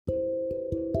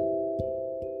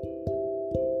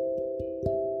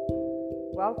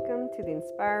Welcome to the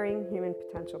Inspiring Human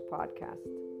Potential podcast.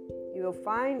 You will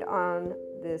find on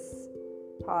this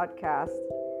podcast,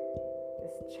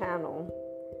 this channel,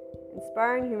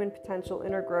 Inspiring Human Potential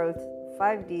Inner Growth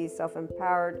 5D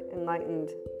Self-Empowered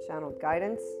Enlightened Channeled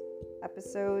Guidance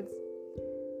episodes,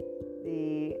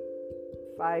 the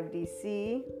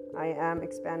 5DC I Am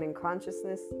Expanding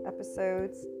Consciousness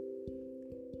episodes,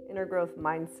 Inner Growth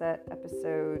Mindset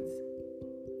episodes,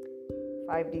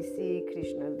 5DC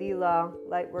Krishna Lila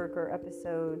Lightworker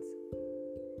episodes,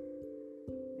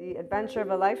 The Adventure of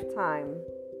a Lifetime,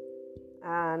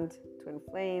 and Twin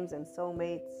Flames and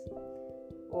Soulmates,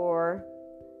 or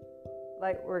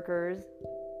Lightworkers,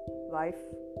 Life,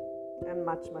 and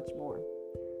much, much more.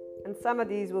 And some of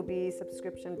these will be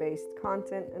subscription-based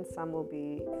content and some will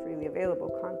be freely available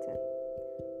content.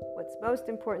 What's most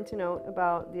important to note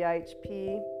about the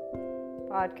IHP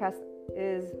podcast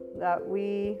is that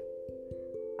we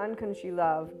unconsciously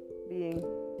love being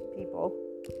people.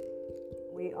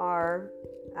 We are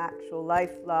actual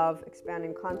life, love,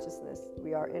 expanding consciousness.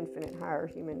 We are infinite higher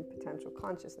human potential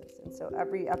consciousness. And so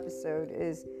every episode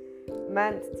is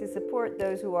meant to support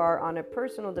those who are on a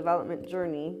personal development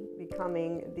journey,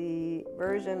 becoming the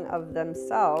version of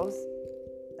themselves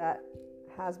that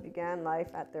has began life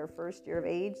at their first year of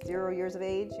age, 0 years of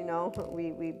age.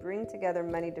 We bring together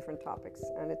many different topics,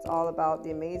 and it's all about the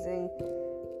amazing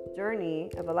journey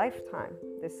of a lifetime,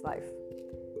 this life.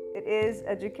 It is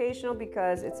educational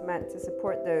because it's meant to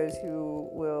support those who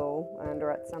will, and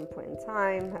or at some point in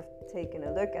time, have taken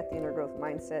a look at the inner growth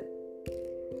mindset.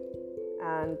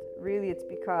 And really it's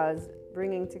because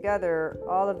bringing together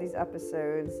all of these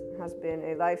episodes has been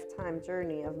a lifetime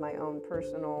journey of my own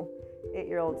personal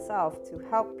 8-year-old self to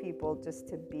help people just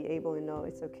to be able to know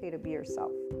it's okay to be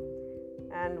yourself.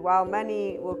 And while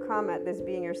many will come at this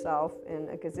being yourself in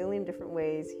a gazillion different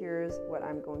ways, here's what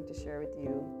I'm going to share with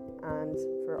you. And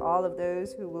for all of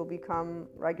those who will become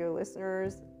regular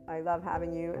listeners, I love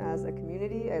having you as a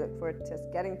community. I look forward to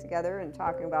getting together and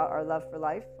talking about our love for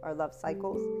life, our love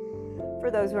cycles. For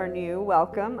those who are new,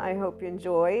 welcome. I hope you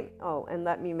enjoy. Oh, and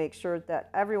let me make sure that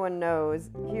everyone knows,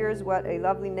 here's what a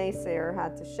lovely naysayer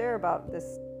had to share about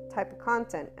this type of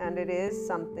content. And it is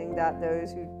something that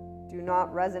those who do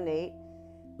not resonate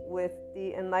with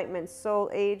the Enlightenment Soul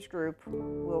age group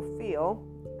will feel,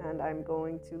 and I'm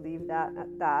going to leave that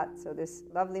at that. So this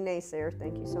lovely naysayer,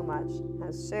 thank you so much,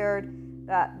 has shared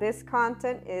that this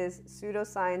content is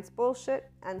pseudoscience bullshit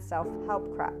and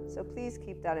self-help crap. So please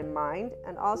keep that in mind,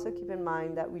 and also keep in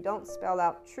mind that we don't spell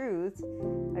out truth.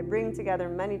 I bring together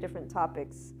many different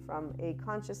topics from a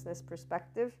consciousness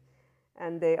perspective,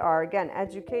 and they are, again,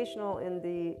 educational in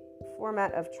the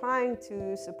format of trying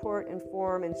to support,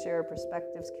 inform, and share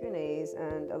perspectives, Q&As,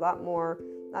 and a lot more,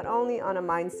 not only on a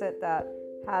mindset that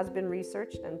has been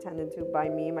researched and tended to by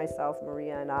me, myself,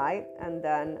 Maria, and I, and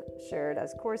then shared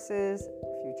as courses,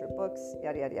 future books,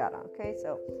 yada, yada, yada. Okay,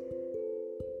 so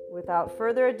without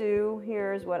further ado,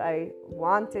 here's what I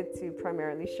wanted to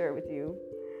primarily share with you.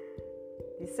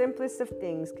 The simplest of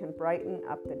things can brighten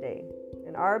up the day.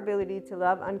 And our ability to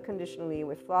love unconditionally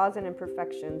with flaws and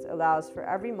imperfections allows for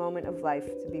every moment of life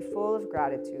to be full of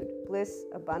gratitude, bliss,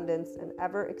 abundance, and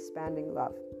ever-expanding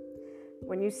love.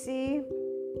 When you see,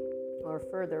 or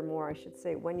furthermore, I should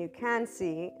say, when you can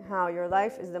see how your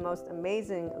life is the most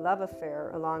amazing love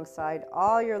affair alongside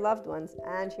all your loved ones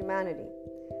and humanity,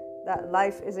 that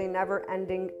life is a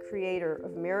never-ending creator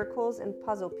of miracles and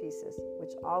puzzle pieces,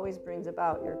 which always brings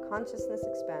about your consciousness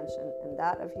expansion and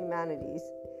that of humanity's.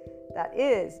 That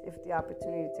is, if the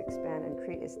opportunity to expand and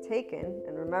create is taken.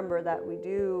 And remember that we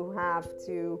do have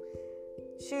to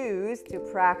choose to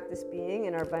practice being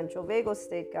in our ventral vagal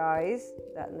state, guys,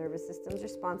 that nervous system's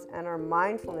response, and our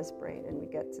mindfulness brain. And we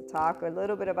get to talk a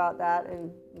little bit about that in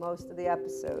most of the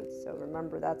episodes. So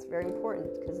remember, that's very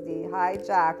important, because the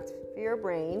hijacked fear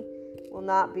brain will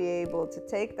not be able to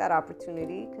take that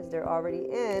opportunity because they're already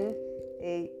in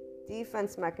a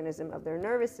defense mechanism of their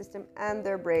nervous system, and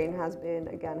their brain has been,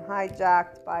 again,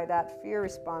 hijacked by that fear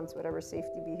response, whatever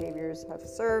safety behaviors have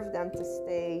served them to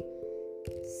stay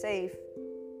safe.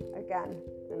 Again,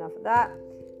 enough of that.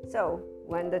 So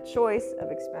when the choice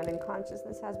of expanding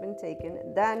consciousness has been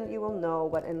taken, then you will know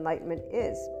what enlightenment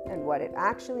is and what it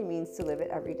actually means to live it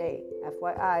every day.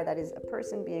 FYI, that is a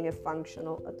person being a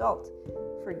functional adult.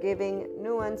 Forgiving,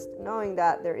 nuanced, knowing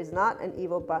that there is not an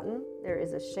evil button, there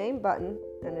is a shame button,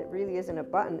 and it really isn't a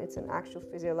button, it's an actual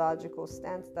physiological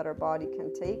stance that our body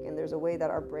can take, and there's a way that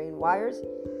our brain wires.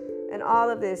 And all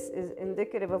of this is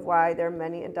indicative of why there are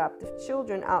many adoptive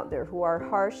children out there who are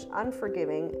harsh,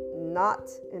 unforgiving, not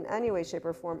in any way, shape,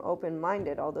 or form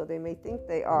open-minded, although they may think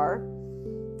they are.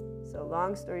 So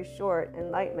long story short,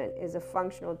 enlightenment is a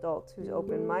functional adult who's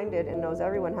open-minded and knows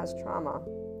everyone has trauma,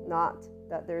 not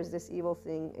that there's this evil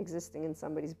thing existing in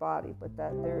somebody's body, but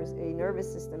that there's a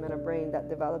nervous system and a brain that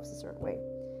develops a certain way.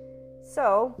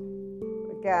 So,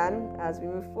 again, as we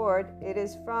move forward, it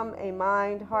is from a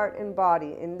mind, heart, and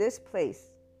body in this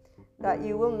place that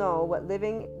you will know what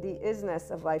living the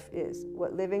isness of life is,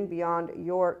 what living beyond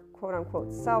your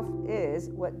quote-unquote self is,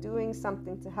 what doing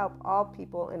something to help all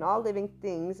people and all living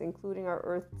things, including our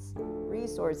Earth's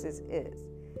resources, is.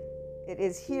 It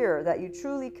is here that you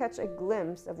truly catch a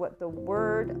glimpse of what the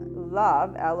word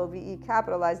love, L-O-V-E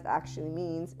capitalized, actually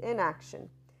means in action,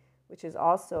 which is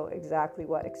also exactly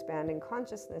what expanding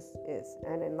consciousness is.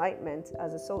 And enlightenment,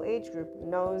 as a soul age group,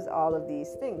 knows all of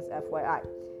these things, FYI.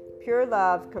 Pure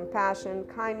love, compassion,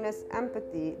 kindness,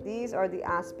 empathy, these are the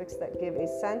aspects that give a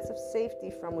sense of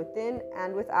safety from within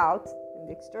and without, in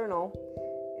the external.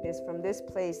 It is from this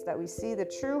place that we see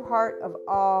the true heart of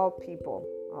all people.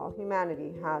 All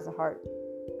humanity has a heart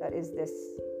that is this.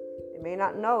 They may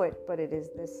not know it, but it is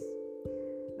this.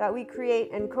 That we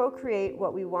create and co-create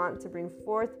what we want to bring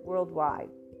forth worldwide.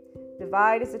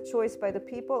 Divide is a choice by the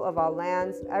people of all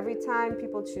lands. Every time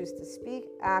people choose to speak,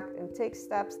 act, and take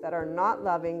steps that are not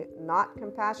loving, not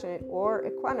compassionate, or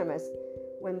equanimous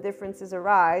when differences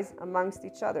arise amongst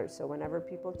each other. So whenever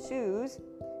people choose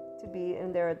to be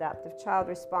in their adaptive child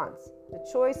response, the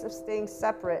choice of staying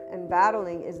separate and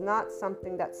battling is not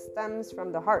something that stems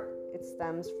from the heart. It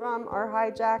stems from our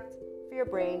hijacked fear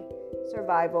brain,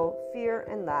 survival, fear,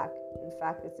 and lack. In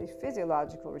fact, it's a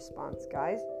physiological response,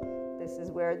 guys. This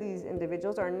is where these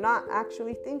individuals are not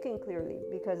actually thinking clearly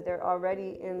because they're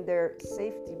already in their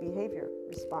safety behavior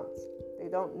response. They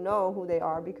don't know who they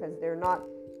are because they're not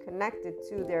connected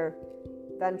to their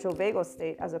ventral vagal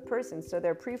state as a person. So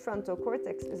their prefrontal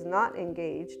cortex is not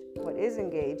engaged. What is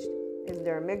engaged is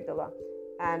their amygdala.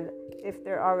 And if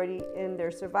they're already in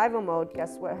their survival mode,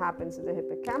 guess what happens to the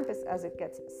hippocampus as it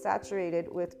gets saturated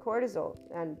with cortisol?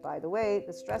 And by the way,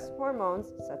 the stress hormones,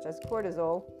 such as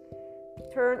cortisol,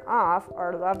 turn off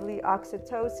our lovely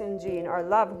oxytocin gene, our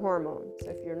love hormone. So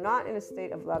if you're not in a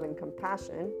state of love and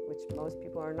compassion, which most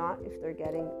people are not if they're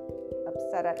getting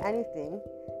upset at anything,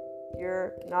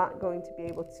 you're not going to be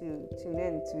able to tune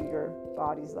in to your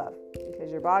body's love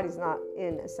because your body's not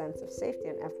in a sense of safety.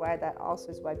 And FYI, that also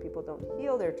is why people don't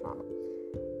heal their trauma.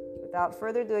 Without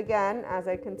further ado, again, as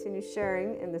I continue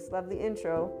sharing in this lovely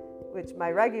intro, which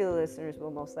my regular listeners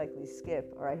will most likely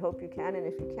skip, or I hope you can, and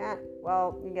if you can't,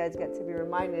 well, you guys get to be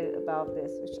reminded about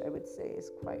this, which I would say is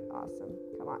quite awesome.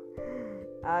 Come on.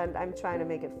 And I'm trying to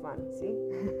make it fun, see?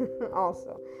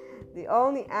 Also, the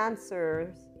only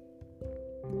answers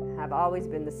have always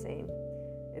been the same.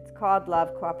 It's called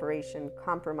love, cooperation,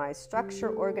 compromise,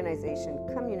 structure, organization,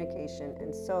 communication,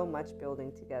 and so much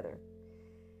building together.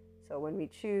 So when we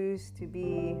choose to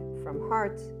be from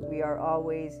heart, we are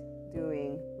always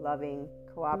doing loving,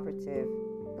 cooperative,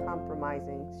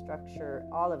 compromising, structure,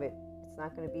 all of it. It's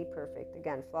not going to be perfect.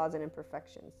 Again, flaws and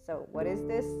imperfections. So what is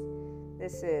this?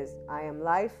 This is I am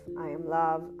life, I am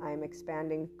love, I am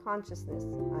expanding consciousness,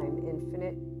 I am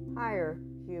infinite, higher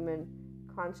human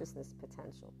consciousness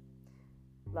potential.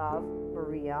 Love,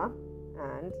 Maria.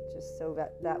 And just so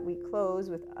that we close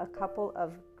with a couple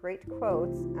of great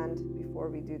quotes, and before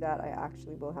we do that, I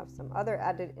actually will have some other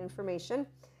added information.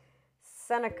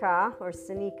 Seneca, or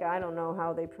Seneca, I don't know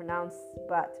how they pronounce,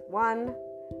 but one,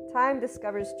 time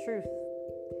discovers truth.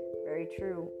 Very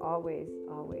true, always,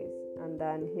 always. And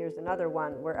then here's another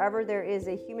one. Wherever there is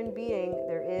a human being,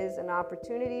 there is an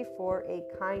opportunity for a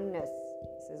kindness.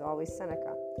 This is always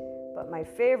Seneca. But my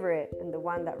favorite, and the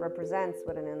one that represents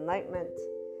what an enlightenment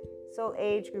soul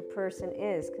age group person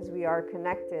is, because we are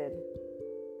connected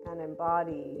and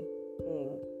embodying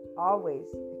always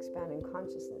expanding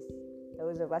consciousness.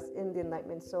 Those of us in the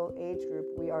enlightenment soul age group,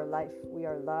 we are life, we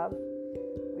are love,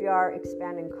 we are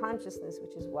expanding consciousness,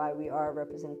 which is why we are a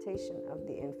representation of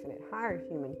the infinite higher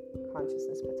human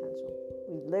consciousness potential.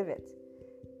 We live it.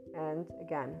 And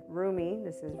again, Rumi,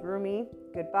 this is Rumi,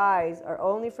 goodbyes are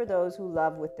only for those who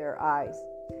love with their eyes.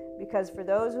 Because for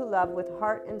those who love with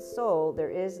heart and soul,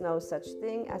 there is no such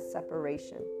thing as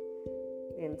separation.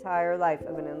 The entire life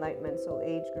of an enlightenment soul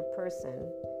age group person,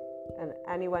 and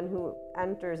anyone who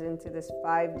enters into this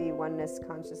 5D oneness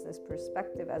consciousness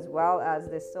perspective, as well as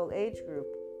this soul age group,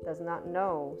 does not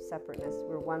know separateness.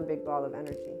 We're one big ball of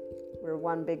energy. We're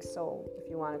one big soul, if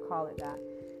you want to call it that.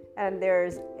 And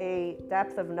there's a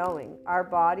depth of knowing. Our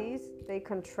bodies, they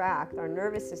contract. Our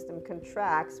nervous system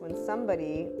contracts when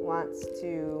somebody wants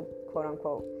to, quote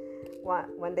unquote,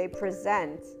 when they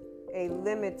present a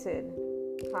limited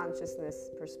consciousness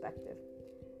perspective.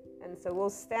 And so we'll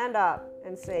stand up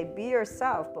and say, be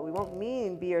yourself, but we won't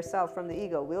mean be yourself from the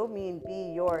ego. We'll mean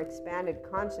be your expanded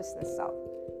consciousness self.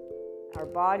 Our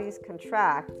bodies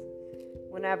contract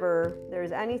whenever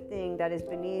there's anything that is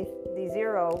beneath the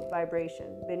zero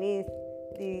vibration, beneath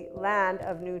the land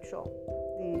of neutral,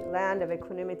 the land of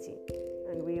equanimity.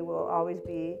 And we will always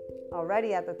be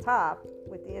already at the top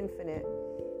with the infinite,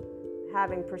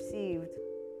 having perceived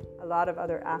a lot of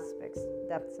other aspects,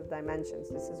 depths of dimensions.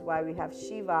 This is why we have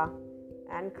Shiva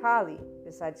and Kali,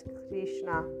 besides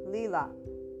Krishna Lila.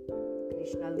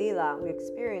 Krishna Lila, we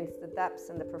experience the depths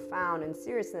and the profound and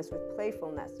seriousness with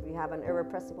playfulness. We have an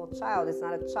irrepressible child. It's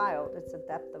not a child, it's the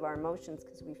depth of our emotions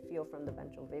because we feel from the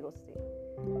ventral vagal state.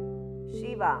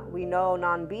 Shiva, we know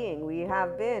non-being. We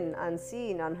have been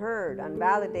unseen, unheard,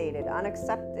 unvalidated,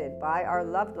 unaccepted by our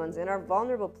loved ones in our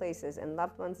vulnerable places. And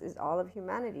loved ones is all of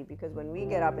humanity, because when we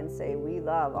get up and say we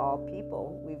love all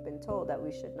people, we've been told that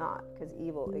we should not, because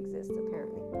evil exists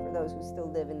apparently for those who still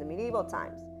live in the medieval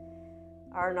times.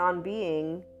 Our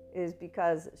non-being is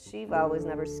because Shiva was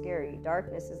never scary.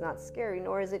 Darkness is not scary,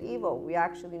 nor is it evil. We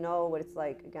actually know what it's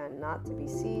like, again, not to be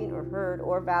seen or heard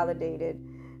or validated.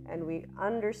 And we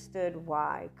understood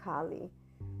why, Kali,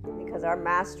 because our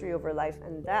mastery over life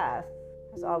and death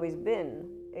has always been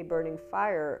a burning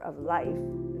fire of life,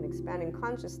 an expanding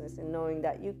consciousness, and knowing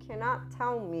that you cannot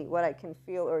tell me what I can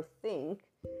feel or think.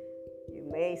 You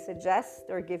may suggest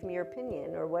or give me your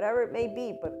opinion or whatever it may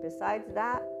be, but besides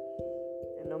that,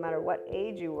 and no matter what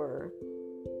age you were,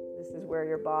 this is where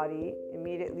your body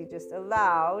immediately just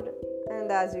allowed,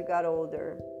 and as you got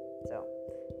older. So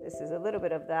this is a little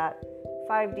bit of that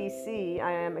 5DC,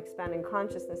 I am expanding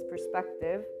consciousness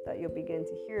perspective that you'll begin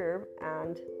to hear.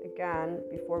 And again,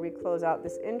 before we close out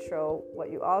this intro,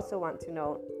 what you also want to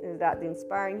know is that the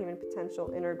Inspiring Human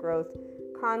Potential Inner Growth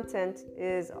content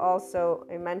is also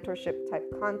a mentorship type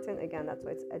content. Again, that's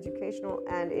why it's educational,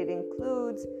 and it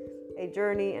includes a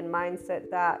journey and mindset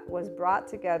that was brought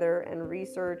together and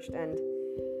researched and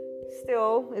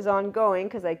still is ongoing,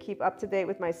 because I keep up to date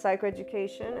with my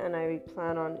psychoeducation, and I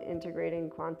plan on integrating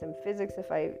quantum physics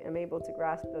if I am able to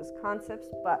grasp those concepts.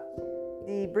 But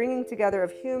the bringing together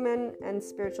of human and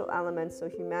spiritual elements, so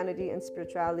humanity and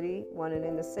spirituality, one and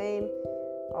in the same,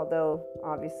 although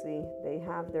obviously they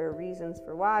have their reasons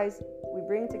for whys, we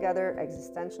bring together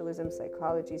existentialism,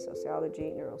 psychology,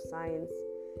 sociology, neuroscience.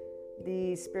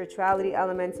 The spirituality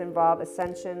elements involve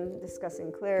ascension,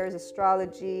 discussing clairs,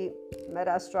 astrology,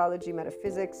 meta-astrology,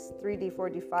 metaphysics, 3D,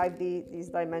 4D, 5D, these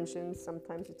dimensions.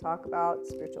 Sometimes we talk about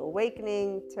spiritual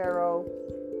awakening, tarot,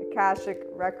 Akashic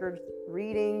record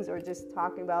readings, or just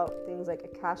talking about things like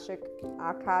Akashic,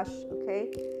 Akash,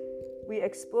 okay? We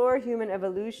explore human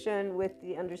evolution with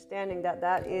the understanding that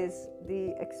that is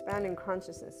the expanding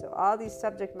consciousness. So all these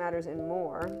subject matters and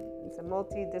more. It's a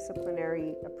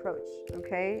multidisciplinary approach,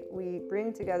 okay? We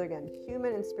bring together, again,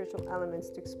 human and spiritual elements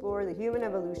to explore the human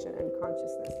evolution and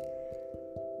consciousness.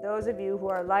 Those of you who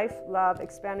are life, love,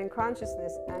 expanding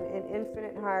consciousness, and in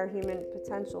infinite higher human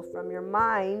potential from your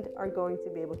mind are going to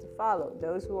be able to follow.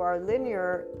 Those who are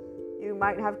linear, you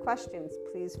might have questions.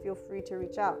 Please feel free to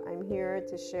reach out. I'm here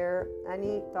to share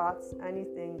any thoughts,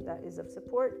 anything that is of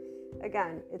support.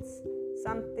 Again, it's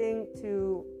something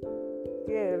to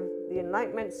give the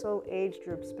Enlightenment Soul Age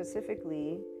group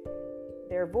specifically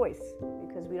their voice,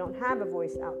 because we don't have a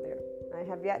voice out there. I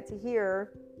have yet to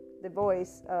hear the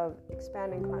voice of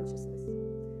expanding consciousness.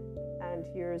 And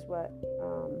here's what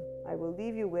I will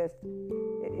leave you with.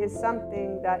 It is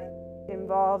something that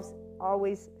involves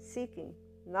always seeking,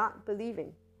 not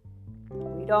believing.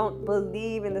 We don't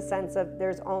believe in the sense of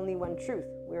there's only one truth.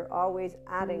 We're always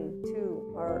adding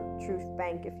to our truth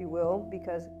bank, if you will,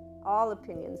 because all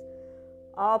opinions,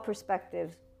 all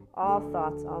perspectives, all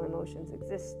thoughts, all emotions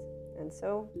exist. And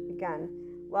so, again,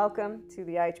 welcome to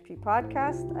the IHP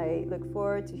podcast. I look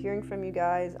forward to hearing from you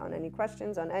guys on any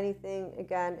questions, on anything.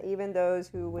 Again, even those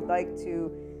who would like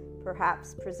to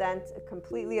perhaps present a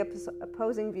completely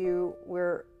opposing view,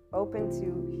 we're open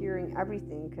to hearing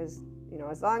everything, because, you know,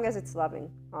 as long as it's loving,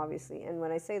 obviously. And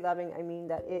when I say loving, I mean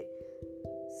that it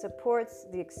supports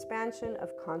the expansion of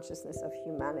consciousness of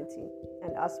humanity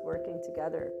and us working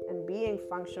together and being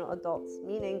functional adults,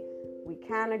 meaning we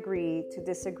can agree to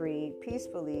disagree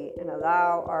peacefully and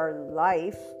allow our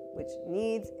life, which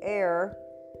needs air,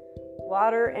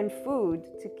 water, and food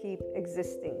to keep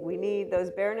existing. We need those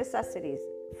bare necessities.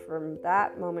 From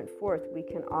that moment forth, we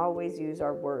can always use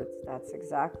our words. That's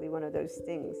exactly one of those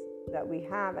things that we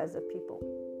have as a people.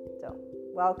 So,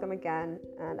 welcome again,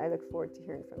 and I look forward to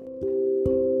hearing from you.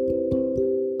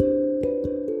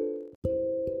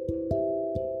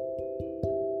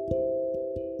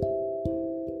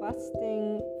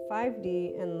 Busting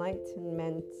 5D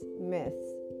enlightenment myth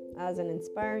as an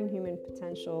inspiring human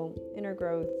potential, inner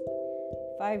growth.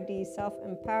 5D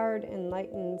self-empowered,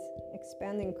 enlightened,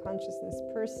 expanding consciousness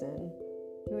person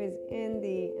who is in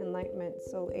the enlightenment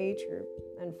soul age group,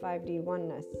 and 5D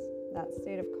oneness, that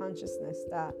state of consciousness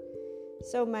that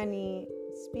so many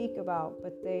speak about,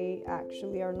 but they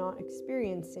actually are not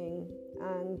experiencing,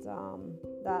 and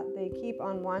that they keep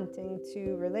on wanting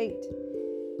to relate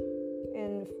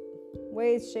in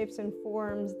ways, shapes, and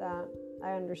forms that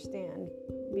I understand,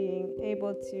 being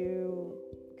able to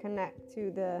connect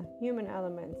to the human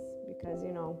elements, because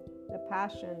the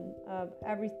passion of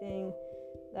everything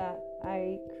that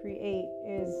I create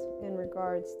is in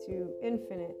regards to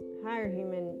infinite, higher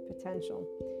human potential.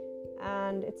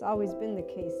 And it's always been the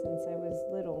case since I was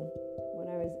little. When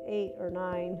I was 8 or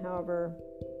 9, however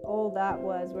old that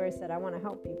was, where I said I want to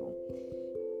help people.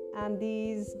 And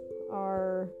these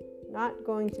are not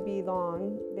going to be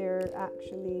long. They're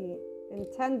actually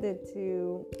intended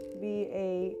to be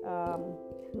a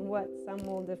what some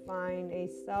will define a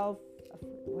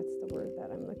what's the word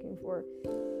that I'm looking for?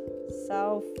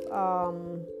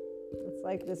 It's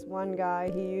like this one guy,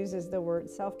 he uses the word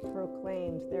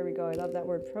self-proclaimed. There we go. I love that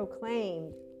word,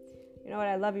 proclaimed. You know what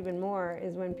I love even more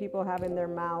is when people have in their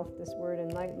mouth this word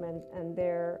enlightenment, and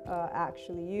they're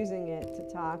actually using it to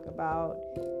talk about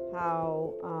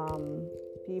how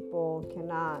people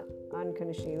cannot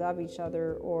unconditionally love each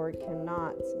other, or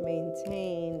cannot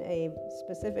maintain a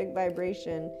specific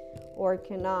vibration, or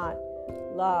cannot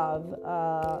love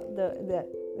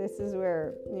this is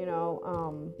where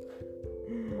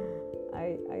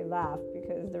I laugh,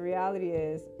 because the reality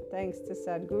is, thanks to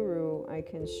Sadhguru, I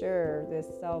can share this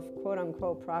self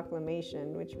quote-unquote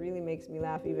proclamation, which really makes me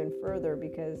laugh even further,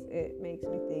 because it makes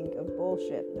me think of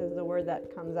bullshit. This is the word that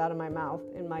comes out of my mouth.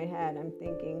 In my head, I'm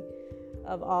thinking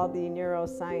of all the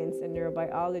neuroscience and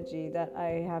neurobiology that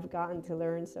I have gotten to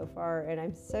learn so far, and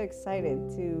I'm so excited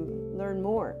to learn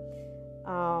more,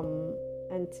 and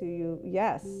to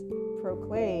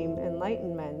proclaim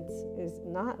enlightenment is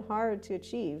not hard to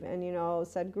achieve. And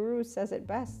Sadhguru says it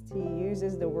best. He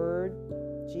uses the word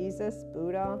Jesus,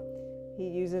 Buddha, he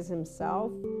uses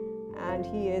himself, and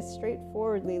he is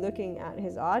straightforwardly looking at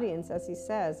his audience as he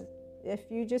says, if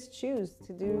you just choose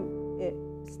to do it,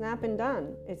 snap and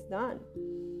done, it's done.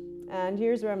 And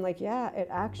here's where I'm like, yeah, it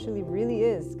actually really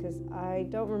is, because I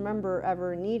don't remember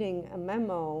ever needing a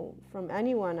memo from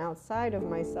anyone outside of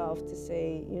myself to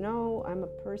say, I'm a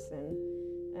person.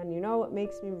 And what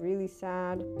makes me really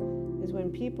sad is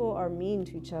when people are mean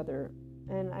to each other.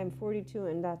 And I'm 42,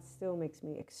 and that still makes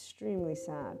me extremely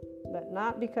sad. But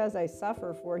not because I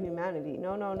suffer for humanity.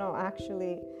 No.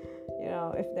 Actually,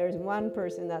 if there's one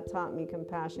person that taught me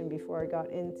compassion before I got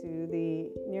into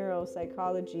the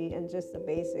neuropsychology and just the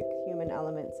basic human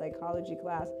element psychology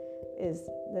class, is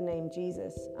the name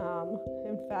Jesus.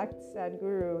 In fact,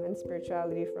 Sadhguru and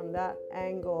spirituality from that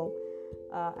angle,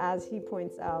 as he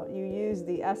points out, you use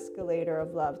the escalator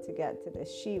of love to get to this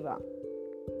Shiva.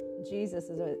 Jesus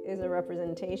is a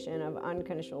representation of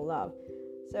unconditional love.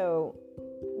 So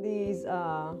these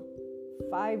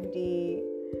 5D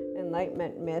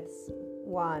enlightenment myths,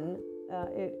 one,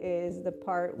 it is the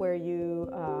part where you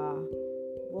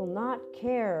will not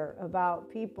care about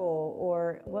people,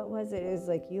 or what was it? Is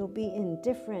like you'll be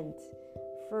indifferent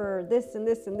for this and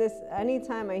this and this.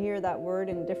 Anytime I hear that word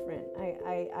indifferent,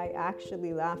 I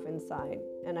actually laugh inside,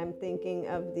 and I'm thinking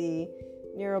of the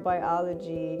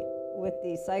neurobiology with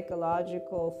the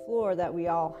psychological floor that we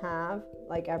all have,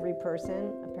 like every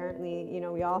person. Apparently,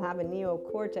 we all have a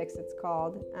neocortex, it's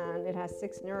called, and it has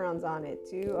 6 neurons on it.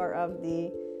 2 are of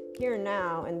the here and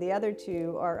now, and the other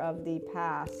 2 are of the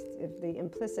past, of the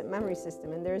implicit memory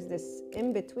system. And there's this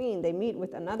in between, they meet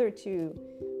with another 2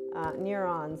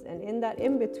 neurons, and in that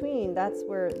in between, that's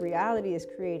where reality is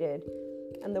created.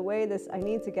 And the way I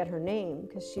need to get her name,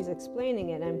 because she's explaining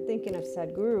it. I'm thinking of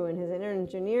Sadhguru in his inner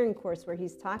engineering course, where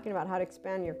he's talking about how to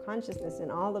expand your consciousness,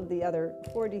 and all of the other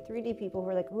 4D, 3D people who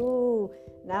are like, ooh,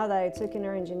 now that I took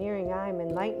inner engineering, I'm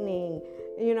enlightening,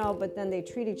 but then they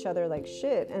treat each other like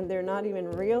shit, and they're not even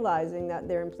realizing that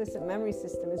their implicit memory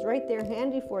system is right there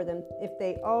handy for them if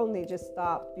they only just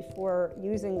stop before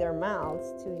using their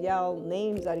mouths to yell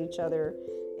names at each other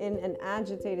in an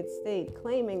agitated state,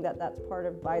 claiming that that's part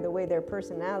of, by the way, their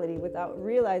personality, without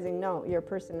realizing, no, your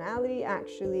personality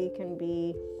actually can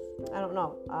be,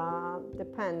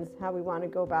 depends how we want to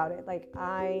go about it. Like,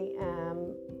 I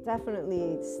am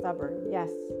definitely stubborn,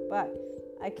 yes, but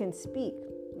I can speak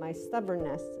my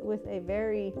stubbornness with a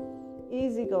very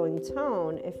easygoing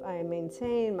tone if I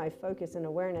maintain my focus and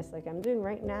awareness, like I'm doing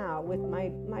right now with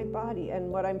my body. And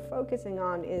what I'm focusing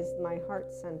on is my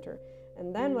heart center.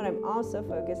 And then what I'm also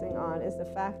focusing on is the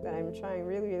fact that I'm trying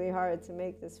really, really hard to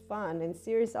make this fun and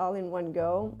serious all in one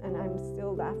go. And I'm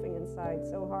still laughing inside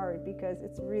so hard because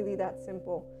it's really that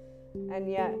simple. And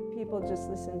yet people just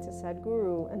listen to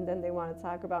Sadhguru and then they want to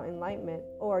talk about enlightenment.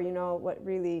 Or, what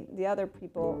really, the other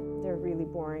people, they're really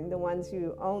boring. The ones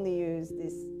who only use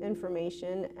this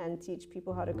information and teach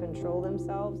people how to control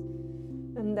themselves.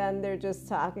 And then they're just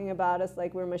talking about us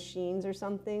like we're machines or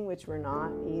something, which we're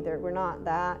not either. We're not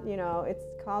that, it's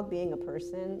called being a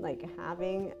person. Like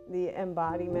having the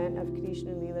embodiment of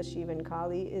Krishna, Leela, Shiva, and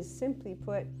Kali is simply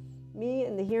put me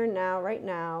in the here and now, right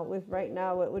now, with right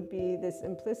now what would be this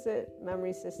implicit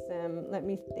memory system. Let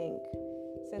me think.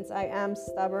 Since I am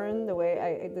stubborn, the way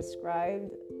I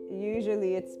described,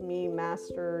 usually it's me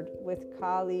mastered with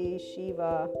Kali,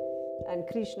 Shiva, and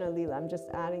Krishna Leela. I'm just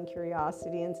adding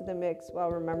curiosity into the mix while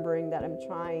remembering that I'm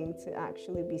trying to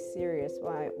actually be serious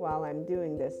while I'm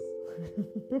doing this.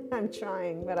 I'm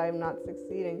trying, but I'm not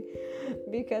succeeding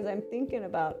because I'm thinking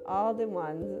about all the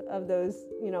ones of those,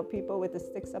 people with the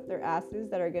sticks up their asses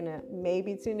that are going to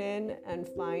maybe tune in and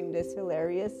find this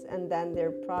hilarious. And then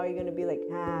they're probably going to be like,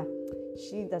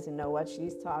 she doesn't know what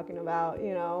she's talking about,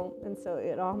 And so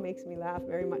it all makes me laugh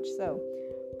very much so.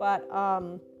 But,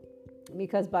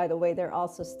 because, by the way, they're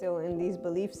also still in these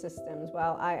belief systems.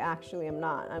 Well, I actually am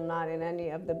not. I'm not in any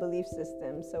of the belief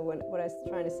systems. So what I was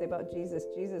trying to say about Jesus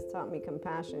taught me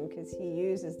compassion because he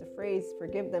uses the phrase,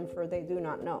 forgive them for they do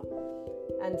not know.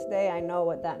 And today I know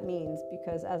what that means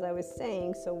because, as I was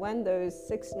saying, so when those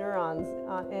 6 neurons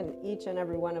in each and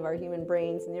every one of our human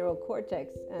brains, neural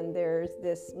cortex, and there's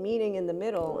this meeting in the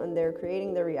middle and they're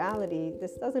creating the reality,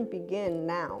 this doesn't begin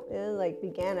now. It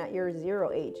began at your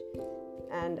 0 age.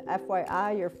 And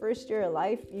FYI, your first year of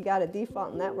life, you got a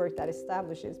default network that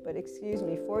establishes. But excuse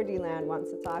me, 4D land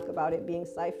wants to talk about it being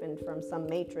siphoned from some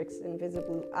matrix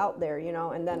invisible out there,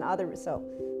 and then others. So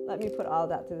let me put all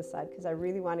that to the side because I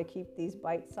really want to keep these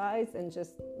bite-sized and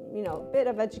just, a bit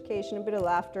of education, a bit of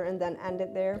laughter, and then end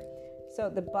it there. So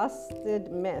the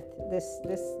busted myth, this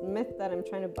myth that I'm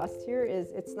trying to bust here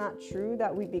is it's not true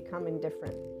that we become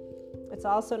indifferent. It's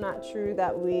also not true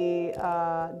that we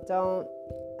don't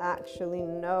actually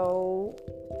know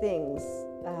things.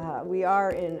 We are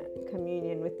in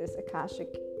communion with this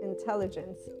Akashic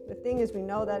intelligence. The thing is, we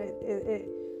know that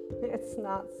it's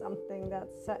not something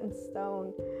that's set in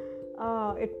stone.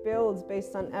 It builds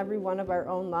based on every one of our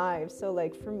own lives. So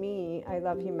for me, I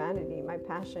love humanity. My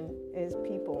passion is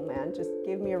people, man. Just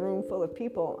give me a room full of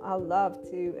people. I'll love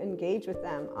to engage with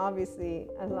them. Obviously,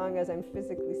 as long as I'm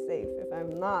physically safe. If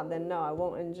I'm not, then no, I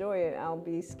won't enjoy it. I'll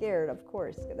be scared, of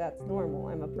course. That's normal.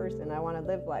 I'm a person. I want to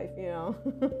live life,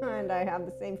 and I have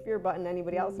the same fear button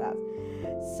anybody else has.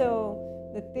 So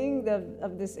the thing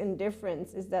of this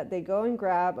indifference is that they go and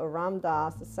grab a Ram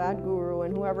Dass, a Sadhguru,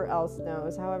 and whoever else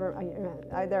knows. However,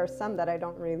 there are some that I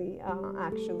don't really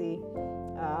actually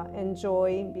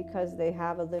enjoy because they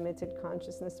have a limited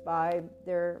consciousness vibe.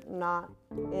 They're not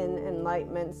in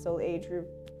enlightenment soul age group,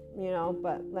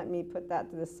 but let me put that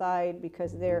to the side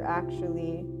because they're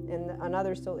actually in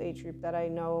another soul age group that I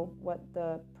know what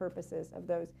the purpose is of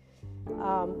those.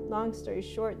 Long story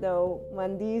short, though,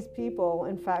 when these people,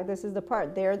 in fact, this is the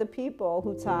part, they're the people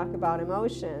who talk about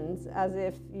emotions as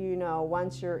if,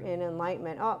 once you're in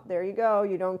enlightenment, there you go,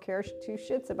 you don't care 2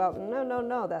 shits about them.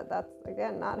 No, that's,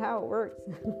 again, not how it works.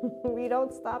 We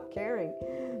don't stop caring.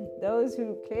 Those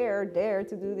who care dare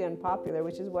to do the unpopular,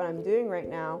 which is what I'm doing right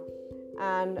now.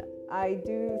 And I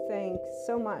do thank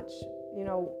so much,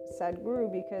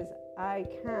 Sadhguru, because I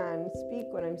can speak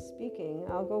what I'm speaking.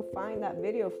 I'll go find that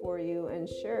video for you and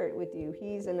share it with you.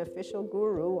 He's an official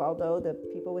guru, although the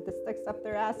people with the sticks up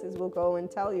their asses will go and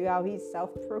tell you how he's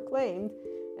self-proclaimed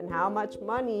and how much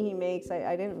money he makes.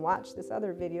 I didn't watch this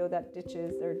other video that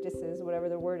ditches or disses, whatever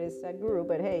the word is, Sadhguru,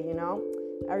 but hey,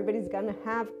 everybody's gonna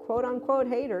have quote-unquote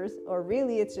haters, or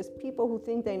really it's just people who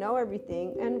think they know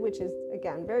everything, and which is,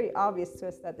 again, very obvious to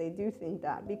us that they do think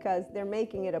that because they're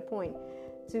making it a point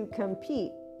to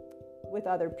compete with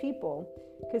other people.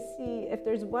 Because see, if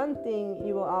there's one thing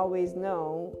you will always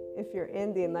know if you're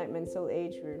in the Enlightenment Soul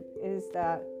Age group is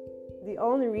that the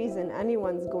only reason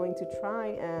anyone's going to try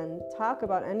and talk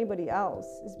about anybody else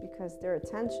is because their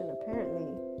attention apparently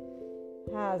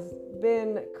has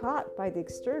been caught by the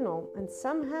external, and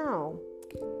somehow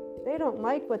they don't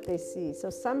like what they see. So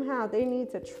somehow they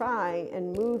need to try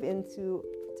and move into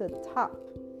the top.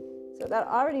 So that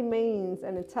already means,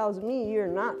 and it tells me you're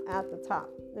not at the top.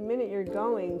 The minute you're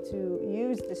going to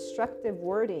use destructive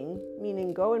wording,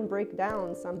 meaning go and break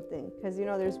down something, because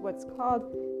there's what's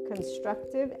called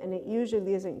constructive, and it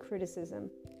usually isn't criticism.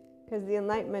 Because the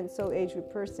Enlightenment Soul Age group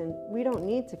person, we don't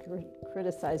need to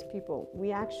criticize people.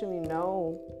 We actually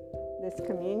know this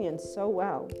communion so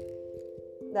well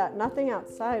that nothing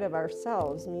outside of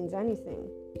ourselves means anything,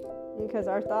 because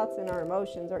our thoughts and our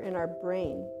emotions are in our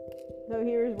brain. So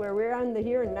here's where we're on the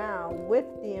here and now with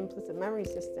the implicit memory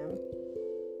system.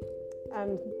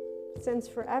 And since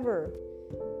forever,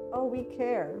 we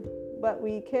care. But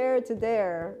we care to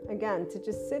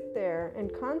just sit there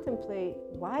and contemplate,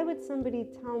 why would somebody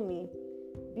tell me,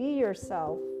 be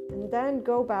yourself, and then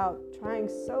go about trying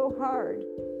so hard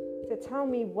to tell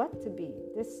me what to be?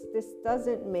 This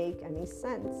doesn't make any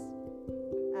sense.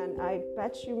 And I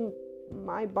bet you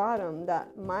my bottom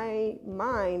that my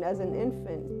mind as an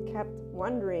infant kept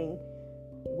wondering,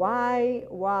 why?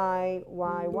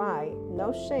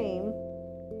 No shame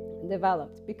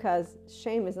developed, because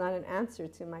shame is not an answer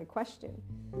to my question.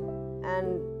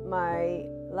 And my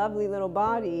lovely little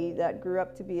body that grew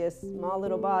up to be a small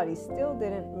little body still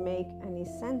didn't make any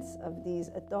sense of these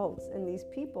adults and these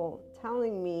people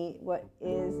telling me what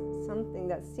is something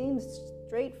that seems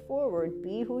straightforward,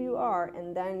 be who you are,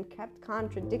 and then kept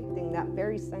contradicting that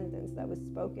very sentence that was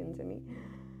spoken to me.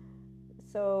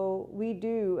 So we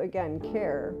do, again,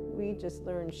 care. We just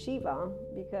learn Shiva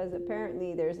because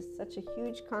apparently there's such a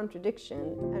huge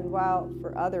contradiction. And while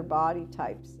for other body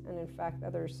types, and in fact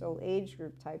other soul age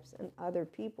group types and other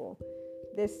people,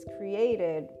 this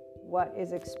created what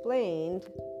is explained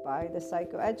by the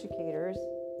psychoeducators,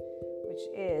 which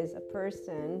is a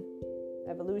person,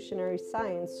 evolutionary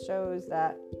science shows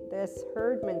that this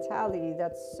herd mentality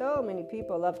that so many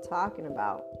people love talking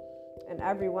about, and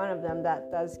every one of them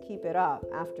that does keep it up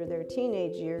after their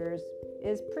teenage years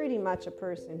is pretty much a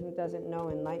person who doesn't know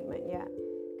enlightenment yet,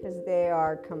 because they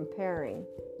are comparing,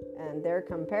 and their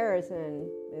comparison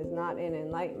is not in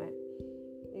enlightenment,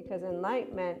 because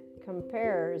enlightenment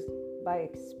compares by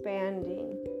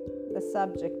expanding the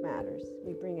subject matters.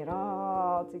 We bring it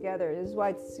all together. This is why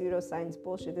it's pseudoscience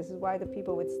bullshit. This is why the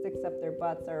people with sticks up their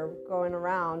butts are going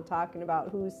around talking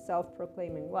about who's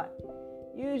self-proclaiming what.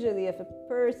 Usually, if a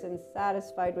person's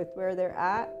satisfied with where they're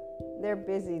at, they're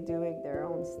busy doing their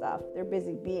own stuff. They're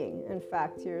busy being. In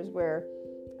fact, here's where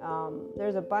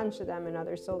there's a bunch of them in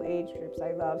other soul age groups.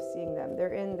 I love seeing them.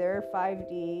 They're in their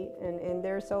 5D and in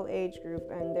their soul age group,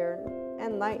 and they're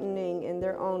enlightening in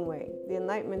their own way. The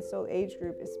Enlightenment Soul Age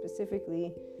Group is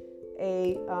specifically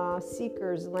a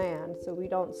seeker's land. So we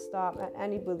don't stop at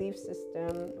any belief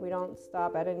system. We don't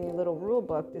stop at any little rule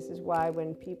book. This is why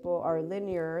when people are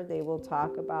linear, they will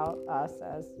talk about us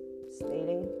as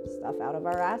stating stuff out of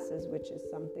our asses, which is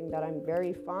something that I'm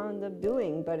very fond of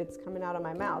doing, but it's coming out of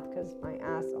my mouth because my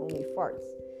ass only farts.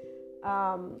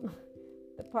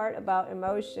 The part about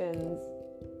emotions,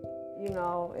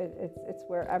 it's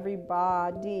where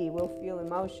everybody will feel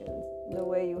emotions. The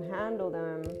way you handle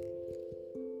them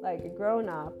like a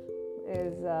grown-up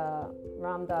is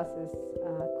Ram Dass's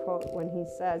quote when he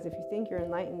says, if you think you're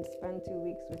enlightened, spend 2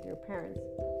 weeks with your parents.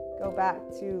 Go back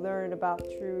to learn about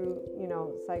true,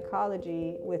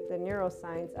 psychology with the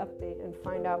neuroscience update and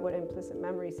find out what implicit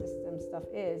memory system stuff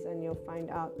is, and you'll find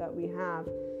out that we have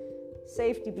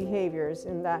safety behaviors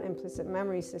in that implicit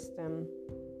memory system.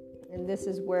 And this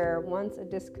is where once a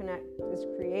disconnect is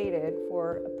created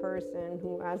for a person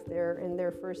who, as they're in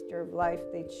their first year of life,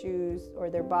 they choose, or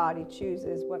their body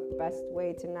chooses what best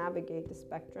way to navigate the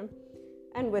spectrum.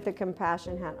 And with a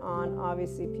compassion hat on,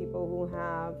 obviously people who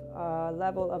have a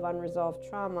level of unresolved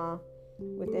trauma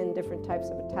within different types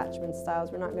of attachment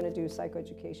styles. We're not going to do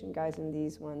psychoeducation, guys, in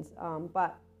these ones,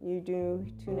 but you do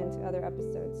tune into other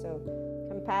episodes. So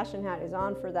compassion hat is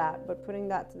on for that, but putting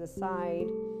that to the side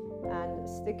and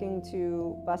sticking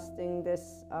to busting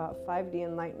this 5D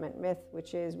enlightenment myth,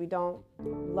 which is we don't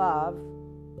love.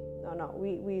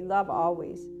 We love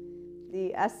always.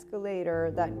 The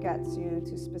escalator that gets you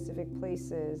to specific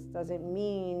places doesn't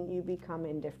mean you become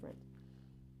indifferent.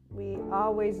 We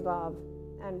always love,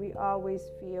 and we always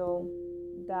feel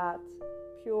that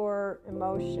pure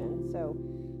emotion. So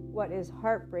what is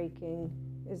heartbreaking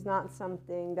is not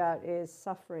something that is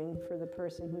suffering for the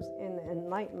person who's in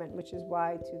enlightenment, which is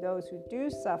why to those who do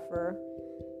suffer,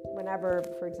 whenever,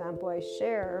 for example, I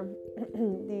share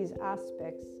these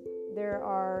aspects, there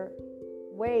are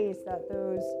ways that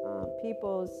those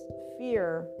people's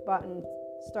fear button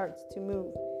starts to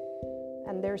move,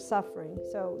 and they're suffering.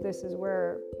 So this is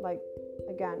where,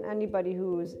 again, anybody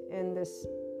who's in this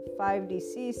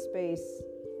 5DC space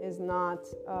is not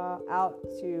out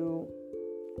to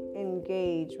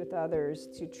engage with others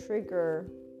to trigger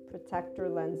protector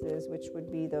lenses, which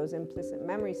would be those implicit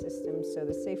memory systems. So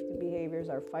the safety behaviors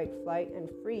are fight, flight, and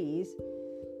freeze.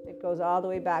 It goes all the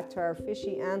way back to our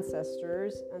fishy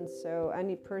ancestors. And so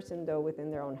any person, though,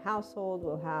 within their own household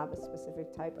will have a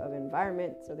specific type of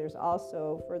environment. So there's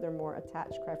also, furthermore,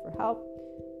 attach, cry for help.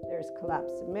 There's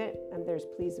collapse, submit, and there's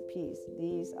please, appease.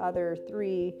 These other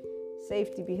three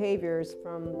safety behaviors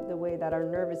from the way that our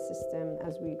nervous system,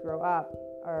 as we grow up,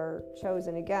 are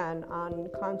chosen again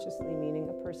unconsciously, meaning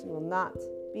a person will not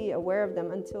be aware of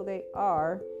them until they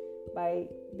are, by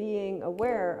being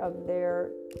aware of their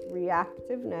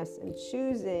reactiveness and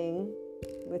choosing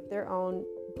with their own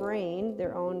brain,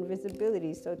 their own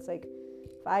visibility. So it's like,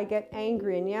 if I get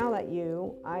angry and yell at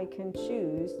you, I can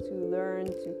choose to learn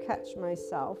to catch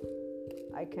myself.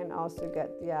 I can also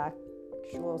get the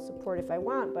actual support if I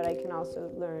want, but I can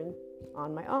also learn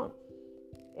on my own.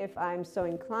 If I'm so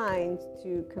inclined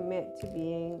to commit to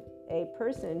being a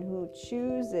person who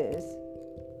chooses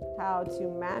how to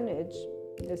manage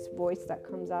this voice that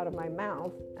comes out of my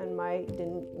mouth and my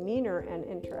demeanor and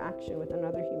interaction with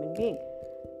another human being.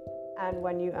 And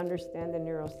when you understand the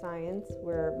neuroscience,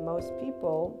 where most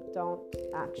people don't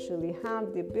actually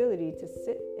have the ability to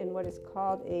sit in what is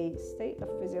called a state of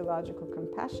physiological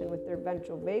compassion with their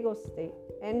ventral vagal state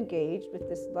engaged, with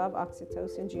this love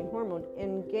oxytocin gene hormone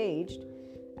engaged,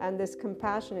 and this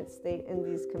compassionate state in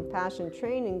these compassion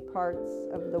training parts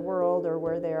of the world, or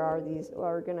where there are these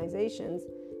organizations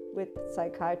with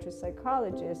psychiatrists,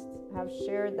 psychologists, have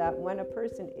shared that when a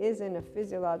person is in a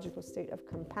physiological state of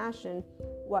compassion,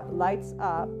 what lights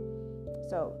up,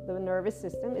 so the nervous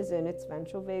system is in its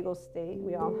ventral vagal state.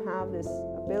 We all have this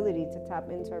ability to tap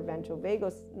into our ventral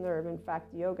vagus nerve. In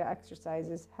fact, yoga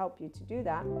exercises help you to do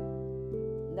that.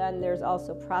 Then there's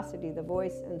also prosody, the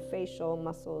voice and facial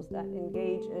muscles that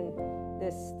engage in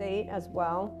this state as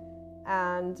well.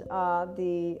 And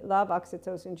the love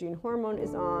oxytocin gene hormone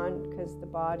is on because the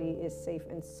body is safe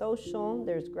and social.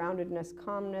 There's groundedness,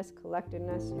 calmness,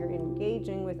 collectedness. You're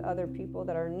engaging with other people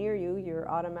that are near you. You're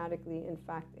automatically, in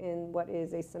fact, in what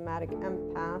is a somatic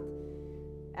empath.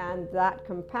 And that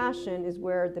compassion is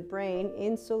where the brain,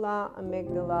 insula,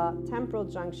 amygdala, temporal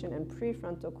junction, and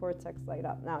prefrontal cortex light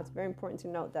up. Now, it's very important to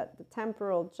note that the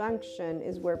temporal junction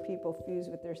is where people fuse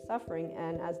with their suffering,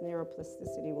 and as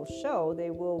neuroplasticity will show, they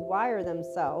will wire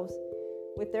themselves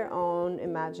with their own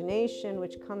imagination,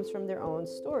 which comes from their own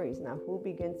stories. Now, who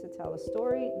begins to tell a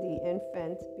story? The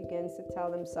infant begins to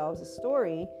tell themselves a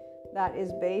story that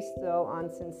is based, though, on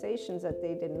sensations that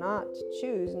they did not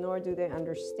choose, nor do they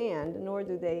understand, nor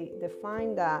do they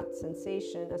define that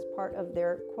sensation as part of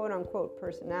their quote-unquote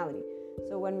personality.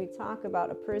 So when we talk about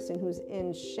a person who's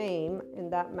in shame in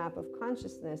that map of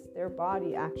consciousness, their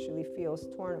body actually feels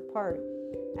torn apart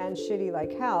and shitty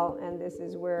like hell. And this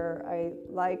is where I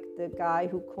like the guy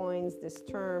who coins this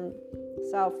term,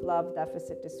 self-love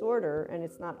deficit disorder. And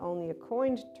it's not only a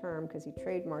coined term because he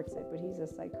trademarks it, but he's a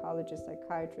psychologist,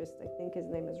 psychiatrist. I think his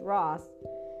name is Ross.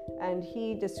 And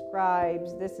he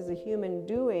describes this as a human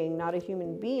doing, not a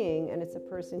human being. And it's a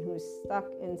person who's stuck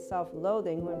in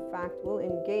self-loathing, who in fact will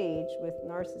engage with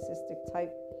narcissistic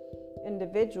type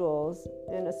individuals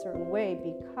in a certain way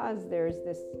because there's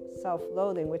this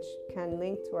self-loathing, which can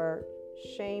link to our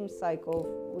shame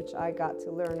cycle, which I got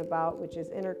to learn about, which is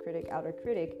inner critic, outer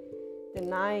critic,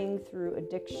 denying through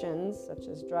addictions such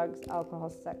as drugs, alcohol,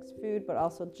 sex, food, but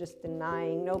also just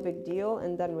denying, no big deal,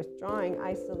 and then withdrawing,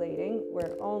 isolating,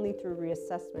 where only through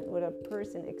reassessment would a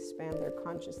person expand their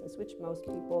consciousness, which most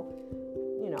people,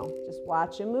 just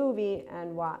watch a movie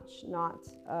and watch not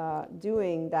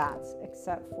doing that,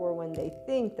 except for when they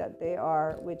think that they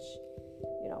are, which,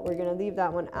 we're going to leave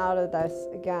that one out of this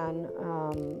again.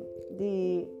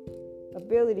 The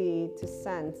ability to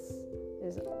sense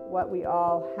is what we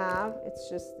all have. It's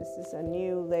just, this is a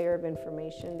new layer of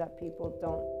information that people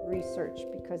don't research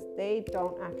because they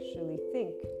don't actually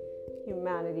think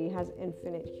humanity has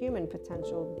infinite human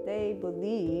potential. They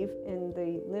believe in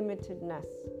the limitedness.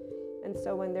 And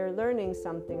so when they're learning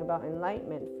something about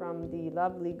enlightenment from the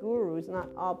lovely gurus, not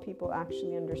all people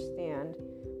actually understand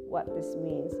what this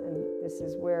means. And this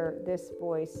is where this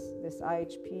voice, this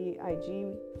IHP,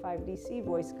 IG, 5DC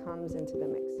voice comes into the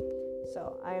mix.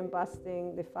 So I am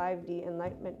busting the 5D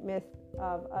enlightenment myth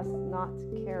of us not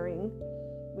caring.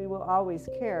 We will always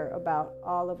care about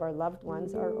all of our loved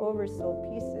ones. Our oversoul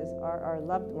pieces are our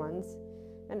loved ones.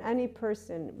 And any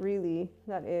person really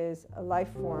that is a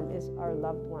life form is our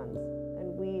loved ones.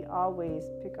 And we always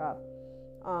pick up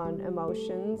on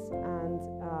emotions,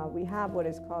 and we have what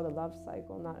is called a love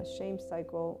cycle, not a shame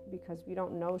cycle, because we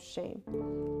don't know shame,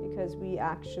 because we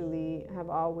actually have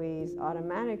always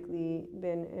automatically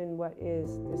been in what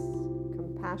is this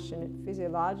compassionate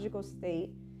physiological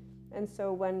state. And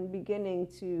so when beginning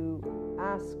to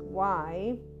ask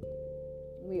why,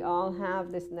 we all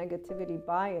have this negativity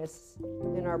bias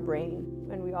in our brain,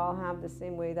 and we all have the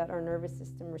same way that our nervous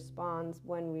system responds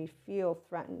when we feel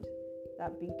threatened.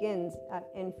 That begins at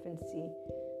infancy.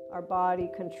 Our body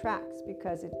contracts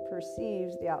because it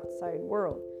perceives the outside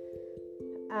world.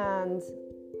 And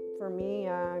for me,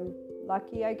 I'm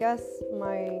lucky, I guess.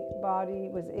 My body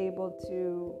was able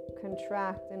to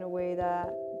contract in a way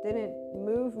that didn't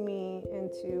move me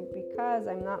into, because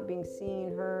I'm not being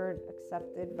seen, heard,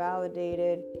 accepted,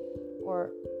 validated,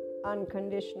 or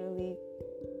unconditionally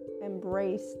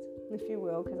embraced, if you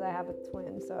will, because I have a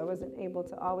twin, so I wasn't able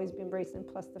to always be embraced. And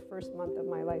plus the first month of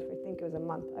my life, I think it was a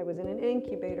month, I was in an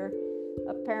incubator,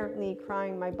 apparently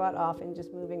crying my butt off and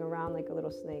just moving around like a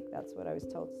little snake. That's what I was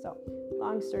told. So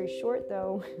long story short,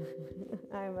 though,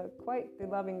 I'm quite the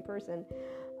loving person,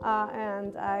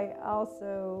 and I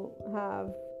also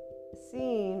have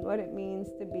seen what it means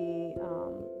to be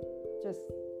just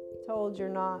told you're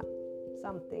not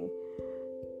something.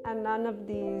 And none of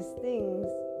these things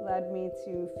led me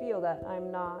to feel that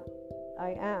I'm not,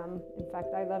 I am. In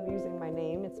fact, I love using my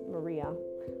name. It's Maria.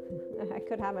 I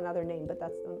could have another name, but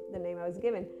that's the name I was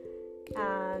given.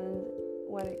 And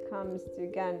when it comes to,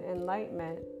 again,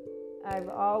 enlightenment, I've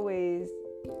always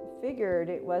figured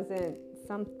it wasn't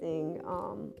something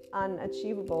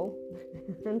unachievable.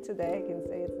 And today I can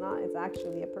say it's not. It's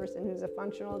actually a person who's a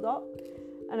functional adult.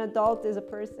 An adult is a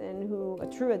person who, a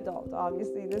true adult,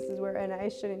 obviously, this is where, and I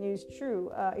shouldn't use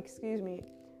true,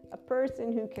 a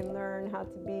person who can learn how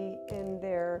to be in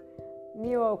their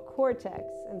neocortex,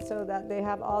 and so that they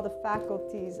have all the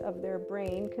faculties of their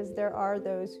brain, because there are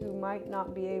those who might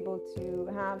not be able to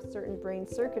have certain brain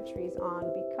circuitries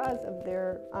on because of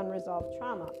their unresolved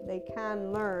trauma. They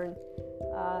can learn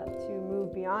to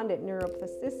move beyond it.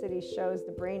 Neuroplasticity shows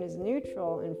the brain is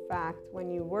neutral. In fact, when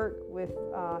you work with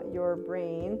your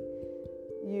brain,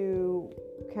 you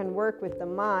can work with the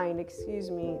mind,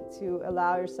 to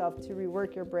allow yourself to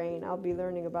rework your brain. I'll be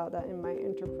learning about that in my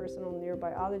interpersonal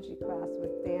neurobiology class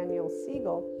with Daniel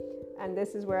Siegel. And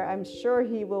this is where I'm sure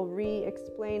he will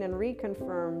re-explain and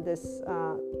reconfirm this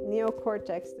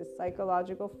neocortex, this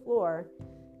psychological floor,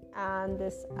 and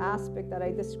this aspect that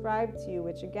I described to you,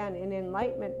 which again, in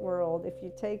enlightenment world, if you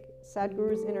take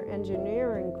Sadhguru's inner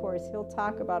engineering course, he'll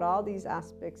talk about all these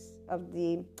aspects of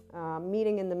the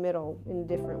meeting in the middle in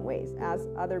different ways, as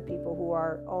other people who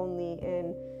are only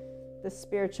in the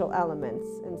spiritual elements.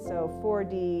 And so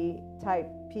 4D type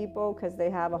people, because they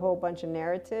have a whole bunch of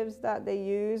narratives that they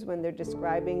use when they're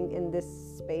describing in this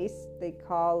space, they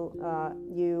call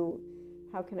you,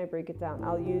 how can I break it down?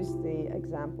 I'll use the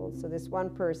example. So this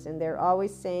one person, they're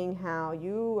always saying how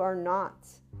you are not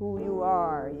who you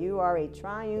are. You are a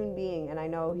triune being. And I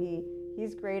know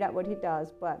he's great at what he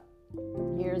does, but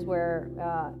here's where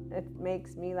it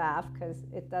makes me laugh, because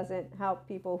it doesn't help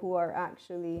people who are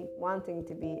actually wanting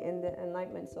to be in the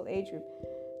Enlightenment Soul Age group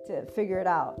to figure it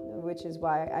out, which is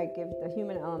why I give the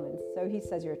human elements. So he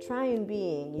says you're a triune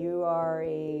being. You are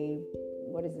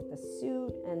the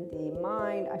suit and the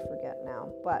mind, I forget now.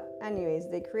 But anyways,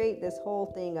 they create this whole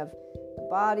thing of the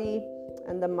body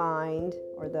and the mind,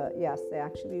 they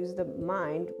actually use the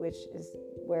mind, which is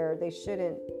where they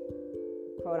shouldn't,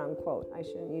 quote unquote, I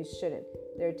shouldn't use shouldn't.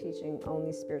 They're teaching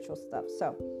only spiritual stuff.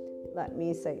 So let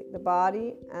me say the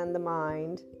body and the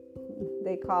mind,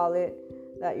 they call it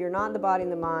that you're not the body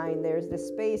and the mind. There's this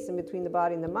space in between the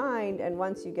body and the mind, and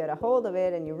once you get a hold of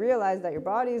it and you realize that your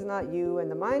body is not you and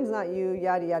the mind's not you,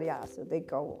 yada yada yada. So they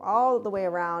go all the way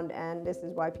around, and this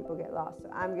is why people get lost.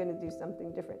 So I'm going to do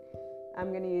something different.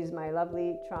 I'm going to use my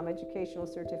lovely trauma educational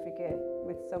certificate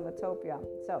with Somatopia.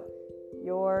 So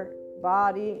your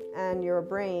body and your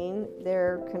brain,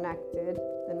 they're connected.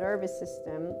 The nervous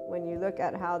system, when you look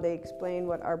at how they explain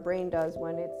what our brain does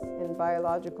when it's in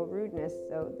biological rudeness,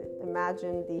 so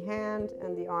imagine the hand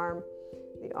and the arm.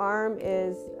 The arm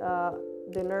is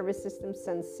the nervous system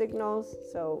sends signals.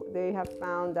 So they have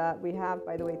found that we have,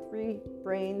 by the way, 3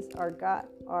 brains: our gut,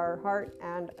 our heart,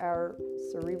 and our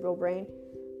cerebral brain.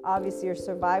 Obviously, your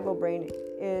survival brain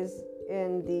is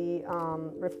in the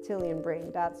reptilian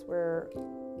brain. That's where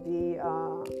the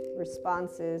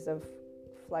responses of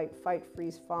flight, fight,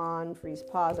 freeze, fawn, freeze,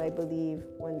 pause, I believe,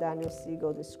 when Daniel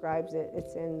Siegel describes it,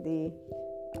 it's in the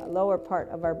lower part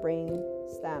of our brain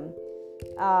stem.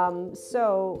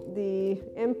 So the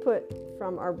input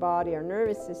from our body, our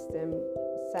nervous system,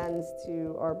 sends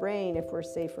to our brain if we're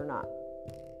safe or not.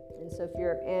 And so if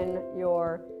you're in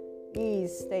your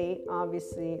ease state,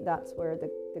 obviously that's where the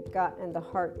gut and the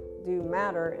heart do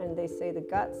matter, and they say the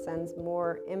gut sends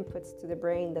more inputs to the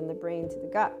brain than the brain to the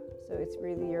gut. So it's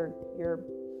really your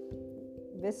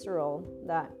visceral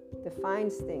that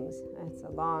defines things. It's a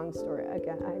long story.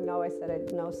 Again, I know I said I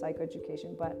no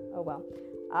psychoeducation, but oh well.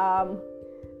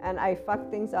 And I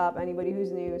fuck things up. Anybody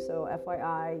who's new, so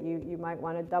FYI, you might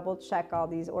want to double check all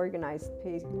these organized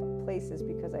places,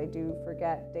 because I do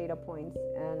forget data points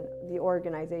and the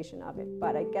organization of it,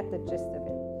 but I get the gist of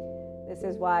it. This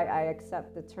is why I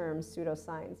accept the term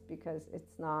pseudoscience, because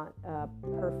it's not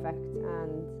perfect.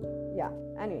 And yeah,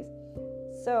 anyways,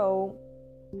 so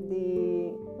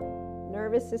the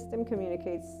nervous system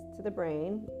communicates to the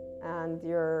brain, and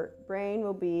your brain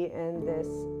will be in this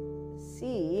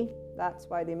C. That's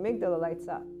why the amygdala lights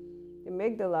up. The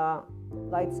amygdala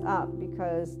lights up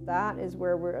because that is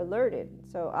where we're alerted.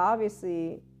 So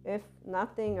obviously, if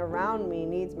nothing around me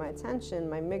needs my attention,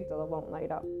 my amygdala won't light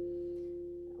up.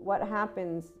 What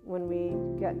happens when we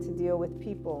get to deal with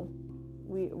people?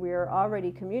 We are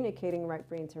already communicating right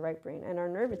brain to right brain, and our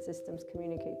nervous systems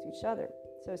communicate to each other.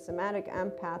 So somatic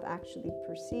empath actually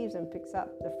perceives and picks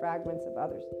up the fragments of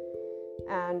others.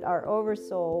 And our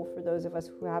oversoul, for those of us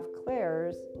who have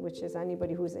clairs, which is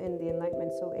anybody who's in the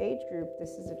Enlightenment Soul Age group,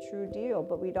 this is a true deal,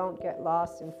 but we don't get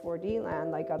lost in 4D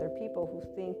land like other people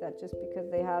who think that just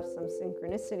because they have some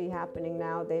synchronicity happening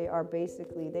now, they are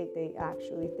basically, they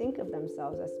actually think of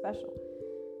themselves as special.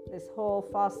 This whole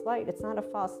false light, it's not a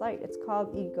false light, it's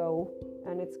called ego,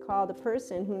 and it's called a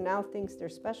person who now thinks they're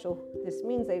special. This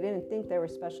means they didn't think they were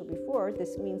special before.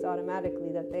 This means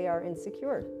automatically that they are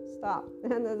insecure. Stop.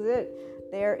 And that's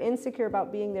it. They are insecure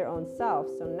about being their own self.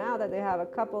 So now that they have a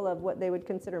couple of what they would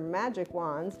consider magic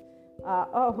wands,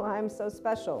 oh, I'm so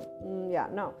special. Yeah,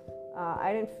 no.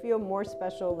 I didn't feel more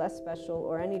special, less special,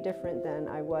 or any different than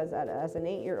I was as an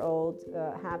 8-year-old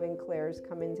having clairs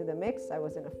come into the mix. I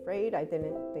wasn't afraid. I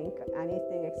didn't think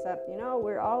anything except,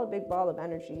 we're all a big ball of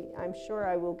energy. I'm sure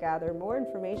I will gather more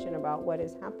information about what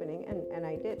is happening, and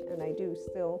I did, and I do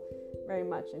still very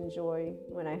much enjoy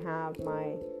when I have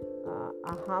my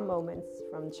aha moments,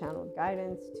 from channeled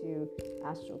guidance to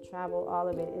astral travel. All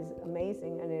of it is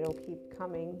amazing, and it'll keep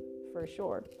coming for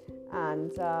sure.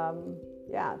 And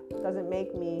yeah, it doesn't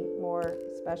make me more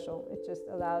special. It just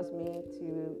allows me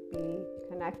to be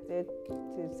connected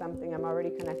to something I'm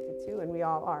already connected to, and we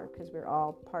all are, because we're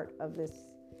all part of this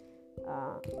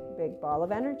big ball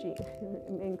of energy,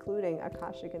 including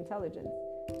Akashic intelligence.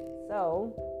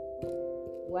 So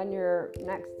when you're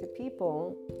next to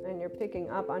people and you're picking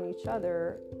up on each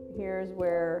other, here's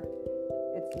where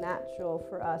it's natural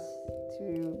for us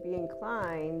to be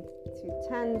inclined to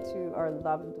tend to our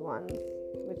loved ones,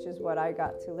 which is what I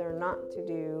got to learn not to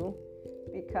do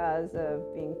because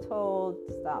of being told,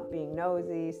 stop being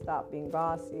nosy, stop being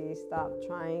bossy, stop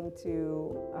trying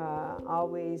to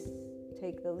always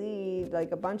take the lead,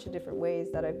 like a bunch of different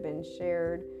ways that I've been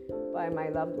shared by my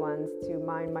loved ones to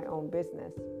mind my own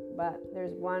business. But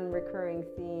there's one recurring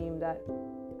theme that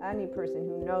any person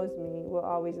who knows me will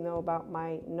always know about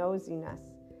my nosiness.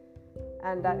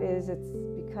 And that is, it's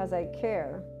because I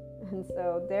care. And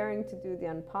so daring to do the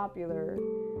unpopular,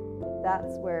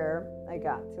 that's where I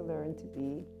got to learn to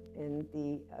be in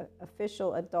the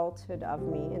official adulthood of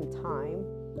me in time.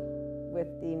 With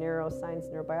the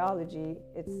neuroscience, neurobiology,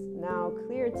 it's now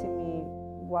clear to me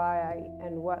why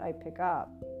and what I pick up,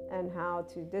 and how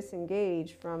to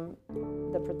disengage from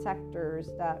the protectors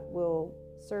that will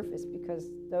surface, because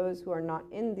those who are not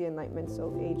in the Enlightenment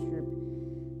Soul Age group,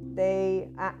 they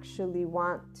actually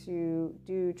want to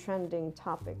do trending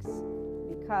topics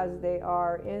because they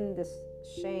are in this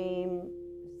shame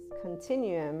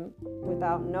continuum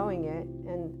without knowing it.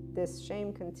 And this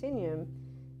shame continuum,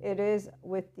 it is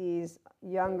with these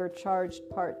younger charged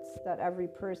parts that every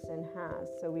person has.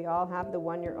 So we all have the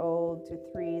 1-year-old to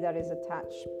 3 that is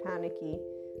attached, panicky.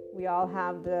 We all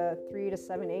have the 3 to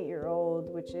 7,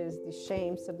 8-year-old, which is the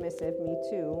shame, submissive, me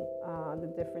too.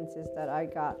 The difference is that I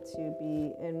got to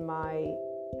be in my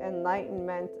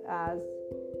enlightenment as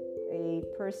a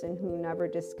person who never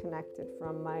disconnected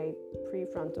from my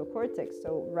prefrontal cortex.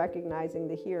 So recognizing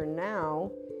the here and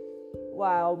now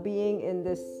while being in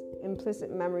this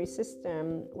implicit memory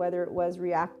system, whether it was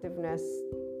reactiveness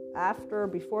after or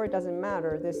before, it doesn't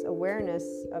matter. This awareness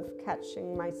of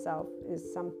catching myself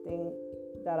is something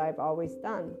that I've always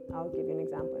done. I'll give you an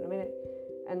example in a minute.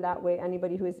 And that way,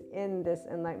 anybody who is in this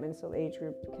Enlightenment Soul Age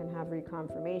group can have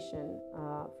reconfirmation.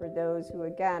 For those who,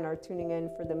 again, are tuning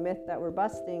in for the myth that we're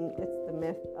busting, it's the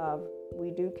myth of we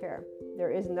do care.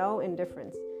 There is no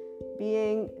indifference.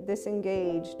 Being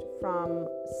disengaged from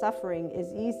suffering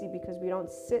is easy because we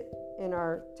don't sit in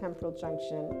our temporal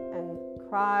junction and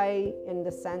cry in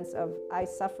the sense of, I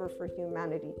suffer for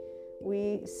humanity.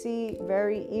 We see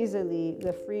very easily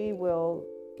the free will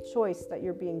choice that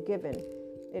you're being given.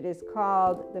 It is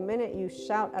called the minute you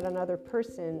shout at another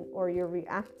person or you're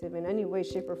reactive in any way,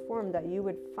 shape, or form that you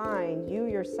would find you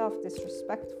yourself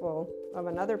disrespectful of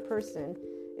another person,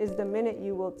 is the minute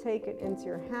you will take it into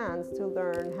your hands to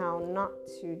learn how not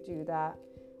to do that.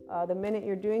 The minute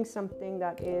you're doing something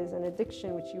that is an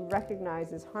addiction, which you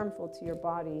recognize is harmful to your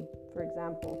body, for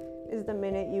example, is the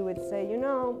minute you would say,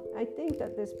 I think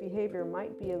that this behavior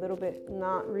might be a little bit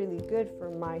not really good for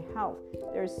my health.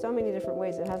 There's so many different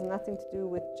ways. It has nothing to do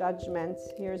with judgment.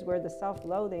 Here's where the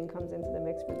self-loathing comes into the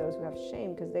mix for those who have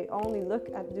shame, because they only look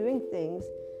at doing things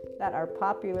that are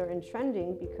popular and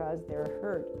trending because they're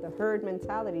herd. The herd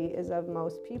mentality is of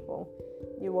most people.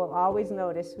 You will always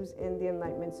notice who's in the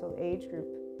Enlightenment Soul Age group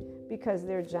because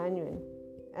they're genuine.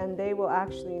 And they will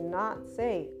actually not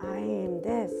say, I am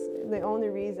this. The only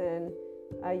reason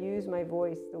I use my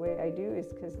voice the way I do is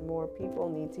because more people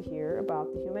need to hear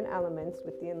about the human elements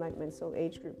with the Enlightenment Soul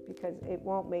Age group, because it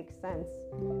won't make sense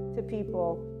to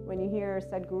people when you hear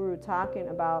Sadhguru talking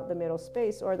about the middle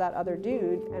space or that other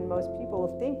dude, and most people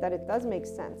will think that it does make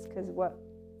sense, because what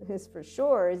is for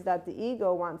sure is that the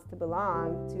ego wants to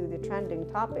belong to the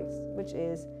trending topics, which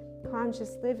is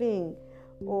conscious living,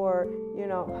 or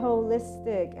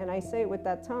holistic. And I say it with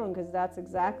that tone because that's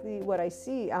exactly what I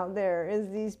see out there,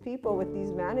 is these people with these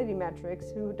vanity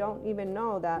metrics who don't even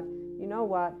know that,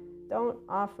 don't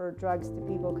offer drugs to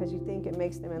people because you think it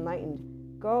makes them enlightened.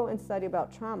 Go and study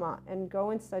about trauma, and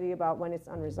go and study about when it's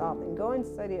unresolved, and go and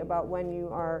study about when you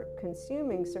are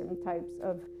consuming certain types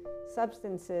of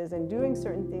substances and doing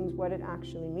certain things, what it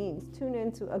actually means. Tune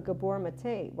into a Gabor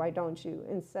Mate, why don't you,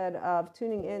 instead of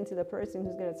tuning into the person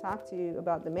who's going to talk to you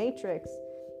about the matrix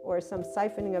or some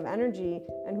siphoning of energy,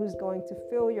 and who's going to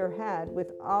fill your head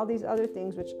with all these other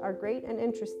things, which are great and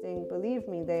interesting. Believe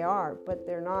me, they are, but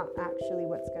they're not actually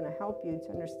what's going to help you to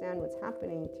understand what's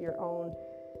happening to your own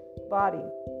body.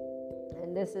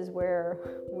 And this is where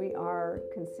we are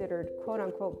considered quote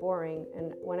unquote boring.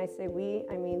 And when I say we,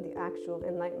 I mean the actual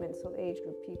Enlightenment Soul Age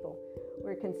group people.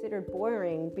 We're considered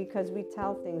boring because we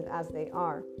tell things as they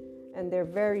are. And they're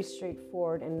very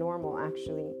straightforward and normal,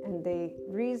 actually. And the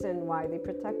reason why the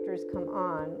protectors come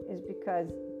on is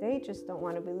because they just don't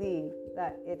want to believe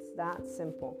that it's that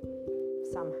simple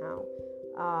somehow.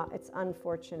 It's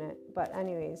unfortunate, but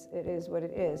anyways, it is what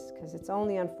it is, because it's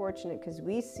only unfortunate because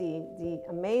we see the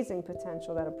amazing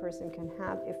potential that a person can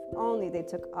have if only they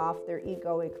took off their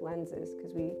egoic lenses,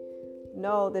 because we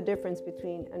know the difference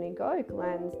between an egoic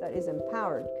lens that is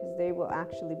empowered, because they will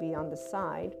actually be on the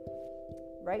side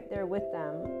right there with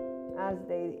them as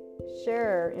they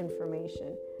share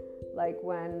information. Like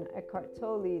when Eckhart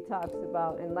Tolle talks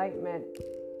about enlightenment,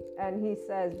 and he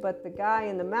says, but the guy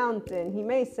in the mountain, he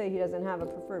may say he doesn't have a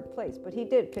preferred place, but he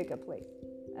did pick a place.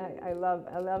 I love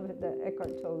the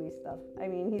Eckhart Tolle stuff. I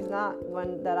mean, he's not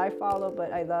one that I follow,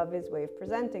 but I love his way of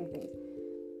presenting things.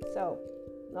 So,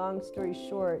 long story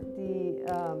short,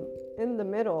 in the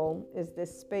middle is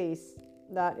this space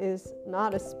that is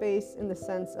not a space in the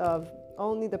sense of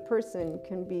only the person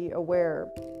can be aware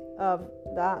of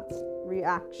that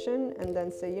reaction and then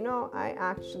say, I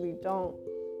actually don't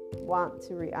want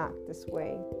to react this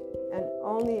way. And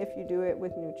only if you do it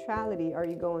with neutrality are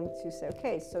you going to say,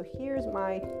 okay, so here's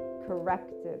my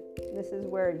corrective. This is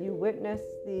where you witness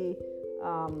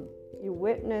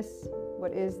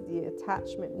what is the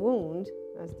attachment wound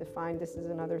as defined. This is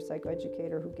another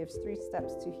psychoeducator who gives 3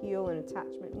 steps to heal an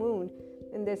attachment wound.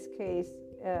 In this case,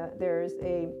 there's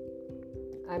a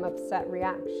I'm upset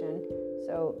reaction.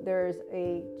 So there's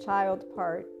a child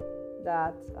part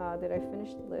that, did I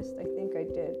finish the list? I think I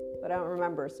did, but I don't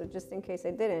remember. So just in case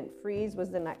I didn't, freeze was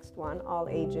the next one, all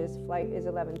ages. Flight is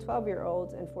 11,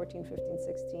 12-year-olds, and 14, 15,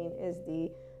 16 is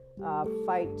the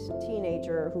fight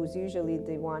teenager, who's usually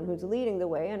the one who's leading the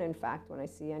way. And in fact, when I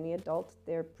see any adult,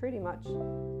 they're pretty much,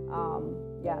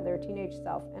 their teenage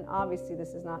self. And obviously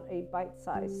this is not a bite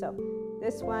size. So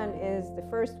this one is the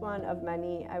first one of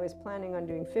many. I was planning on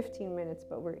doing 15 minutes,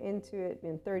 but we're into it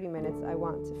in 30 minutes. I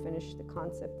want to finish the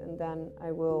concept, and then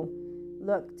I will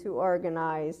look to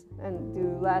organize and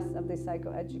do less of the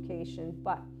psychoeducation.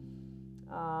 But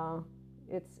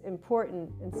it's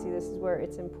important, and see, this is where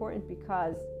it's important,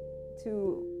 because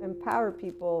to empower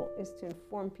people is to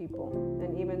inform people.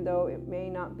 And even though it may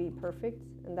not be perfect,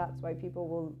 and that's why people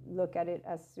will look at it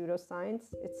as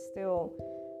pseudoscience, it's still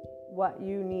what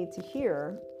you need to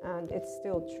hear, and it's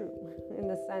still true in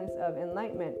the sense of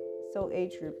enlightenment. Soul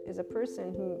Age group is a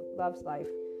person who loves life.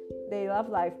 They love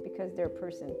life because they're a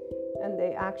person, and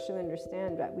they actually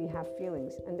understand that we have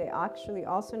feelings, and they actually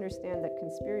also understand that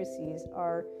conspiracies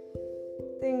are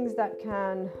things that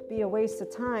can be a waste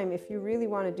of time. If you really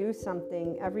want to do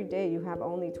something every day, you have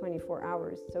only 24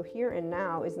 hours. So here and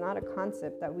now is not a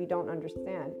concept that we don't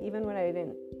understand. Even when I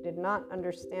did not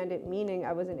understand it, meaning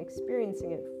I wasn't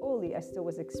experiencing it fully, I still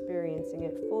was experiencing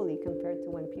it fully compared to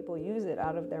when people use it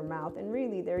out of their mouth. And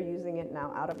really, they're using it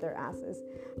now out of their asses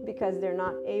because they're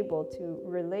not able to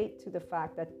relate to the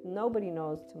fact that nobody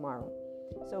knows tomorrow.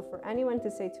 So for anyone to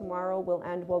say tomorrow will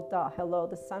end, well, hello,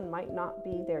 the sun might not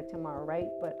be there tomorrow, right?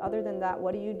 But other than that,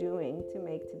 what are you doing to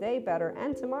make today better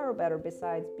and tomorrow better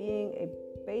besides being a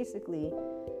basically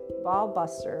ball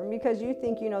buster? Because you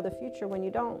think you know the future when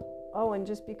you don't. Oh, and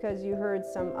just because you heard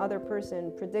some other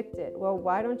person predict it, well,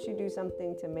 why don't you do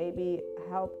something to maybe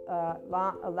help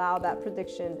allow that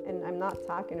prediction? And I'm not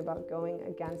talking about going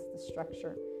against the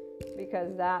structure,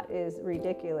 because that is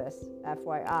ridiculous,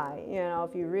 FYI. You know,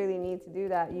 if you really need to do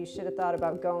that, you should have thought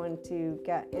about going to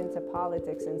get into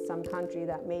politics in some country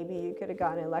that maybe you could have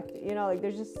gotten elected. You know, like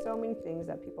there's just so many things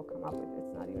that people come up with.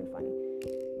 It's not even funny.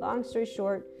 Long story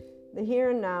short, the here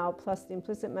and now plus the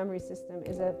implicit memory system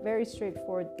is a very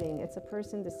straightforward thing. It's a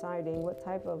person deciding what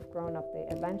type of grown-up they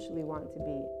eventually want to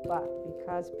be. But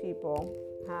because people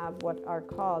have what are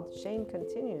called shame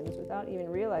continuums without even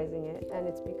realizing it, and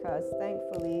it's because,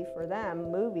 thankfully for them,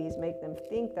 movies make them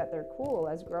think that they're cool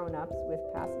as grown-ups with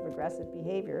passive-aggressive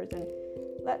behaviors. And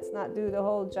let's not do the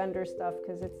whole gender stuff,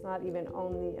 because it's not even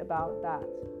only about that.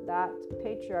 That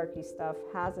patriarchy stuff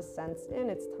has a sense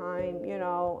in its time. You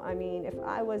know, I mean, if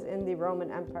I was in the Roman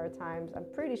Empire times, I'm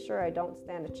pretty sure I don't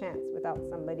stand a chance without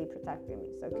somebody protecting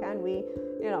me. So can we,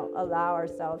 allow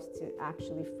ourselves to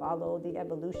actually follow the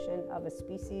evolution of a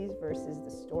species versus the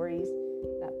stories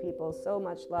that people so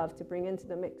much love to bring into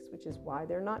the mix, which is why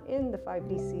they're not in the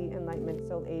 5DC Enlightenment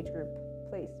Soul Age group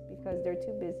place, because they're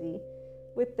too busy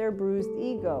with their bruised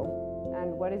ego.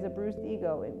 And what is a bruised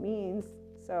ego? It means,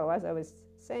 so as I was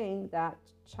saying, that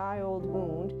child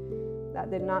wound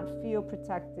that did not feel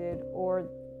protected or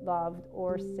loved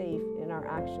or safe in our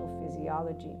actual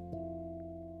physiology.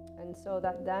 And so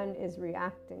that then is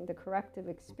reacting. The corrective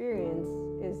experience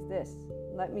is this.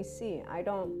 Let me see. I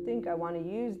don't think I want to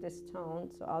use this tone,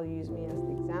 so I'll use me as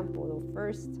the example. The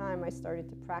first time I started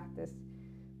to practice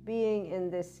being in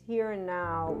this here and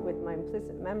now with my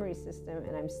implicit memory system,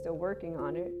 and I'm still working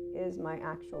on it, is my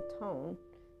actual tone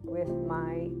with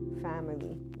my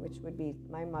family, which would be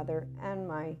my mother and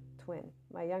my twin.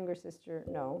 My younger sister,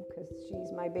 no, because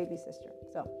she's my baby sister.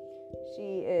 So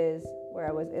she is where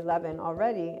I was 11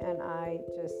 already, and I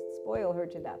just spoil her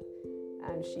to death.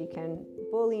 And she can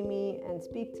bully me and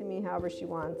speak to me however she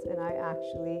wants. And I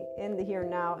actually, in the here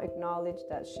and now, acknowledge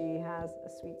that she has a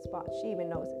sweet spot. She even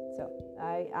knows it. So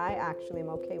I actually am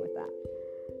okay with that.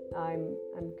 I'm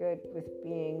good with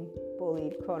being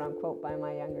bullied, quote unquote, by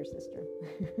my younger sister.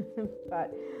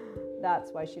 But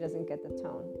that's why she doesn't get the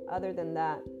tone. Other than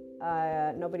that,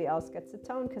 nobody else gets the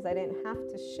tone, because I didn't have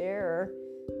to share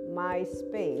my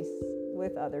space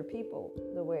with other people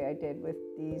the way I did with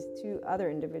these two other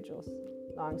individuals.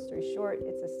 Long story short,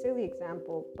 it's a silly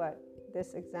example, but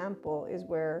this example is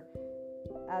where,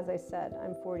 as I said,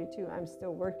 I'm 42. I'm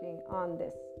still working on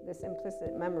this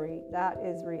implicit memory that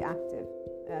is reactive.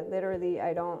 Literally,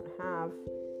 I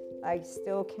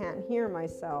still can't hear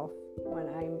myself when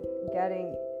I'm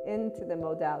getting into the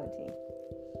modality.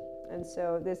 And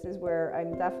so this is where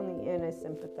I'm definitely in a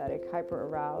sympathetic,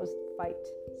 hyper-aroused, fight,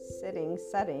 setting,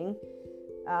 standing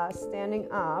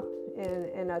up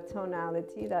in a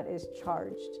tonality that is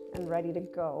charged and ready to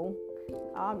go.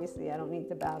 Obviously, I don't need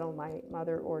to battle my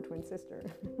mother or twin sister,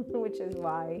 which is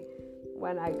why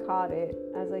when I caught it,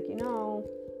 I was like,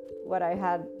 what I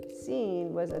had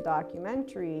seen was a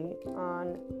documentary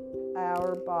on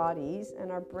our bodies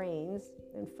and our brains.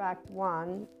 In fact,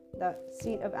 the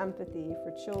seat of empathy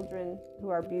for children who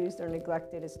are abused or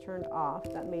neglected is turned off.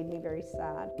 That made me very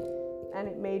sad. And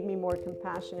it made me more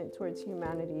compassionate towards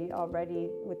humanity. Already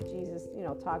with Jesus,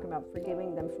 talking about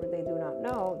forgiving them for they do not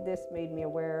know, this made me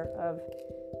aware of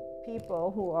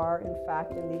people who are, in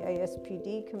fact, in the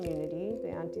ASPD community, the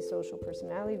antisocial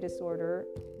personality disorder.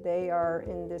 They are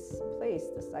in this place,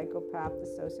 the psychopath, the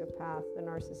sociopath, the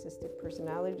narcissistic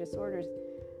personality disorders.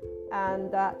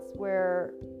 And that's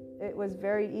where it was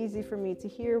very easy for me to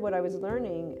hear what I was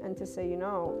learning and to say,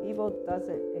 evil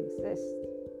doesn't exist.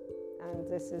 And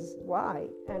this is why.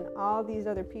 And all these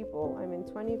other people, I'm in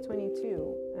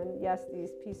 2022, and yes,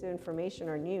 these pieces of information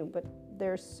are new, but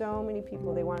there's so many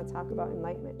people they want to talk about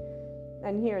enlightenment.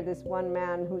 And here, this one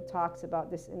man who talks about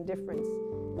this indifference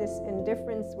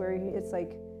where it's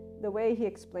like, the way he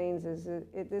explains is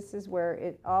this is where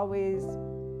it always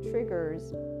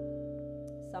triggers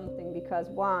something, because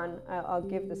one, I'll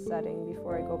give the setting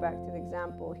before I go back to the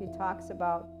example. He talks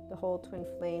about the whole twin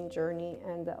flame journey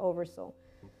and the oversoul.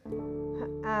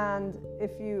 And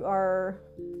if you are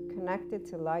connected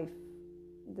to life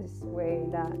this way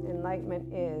that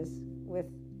enlightenment is, with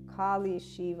Kali,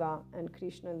 Shiva, and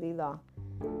Krishna Lila,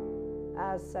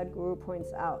 as Sadhguru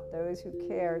points out, those who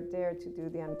care dare to do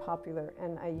the unpopular.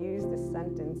 And I use this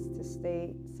sentence to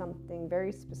state something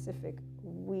very specific.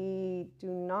 We do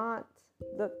not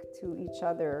look to each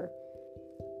other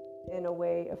in a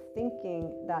way of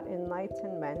thinking that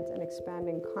enlightenment and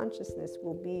expanding consciousness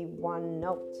will be one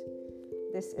note.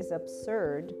 This is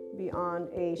absurd beyond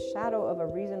a shadow of a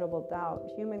reasonable doubt,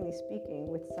 humanly speaking,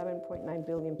 with 7.9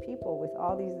 billion people, with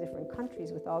all these different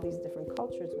countries, with all these different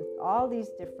cultures, with all these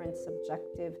different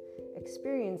subjective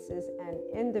experiences and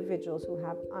individuals who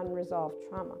have unresolved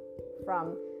trauma,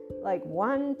 from like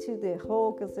 1 to the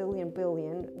whole gazillion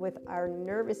billion, with our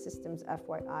nervous systems,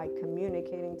 FYI,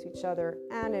 communicating to each other.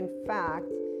 And in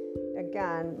fact,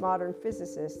 again, modern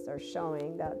physicists are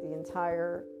showing that the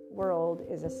entire world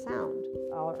is a sound,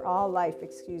 or all life,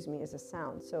 is a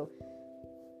sound. So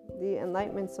the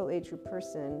enlightenment soul age group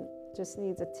person just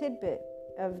needs a tidbit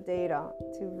of data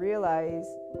to realize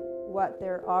what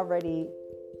they're already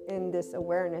in this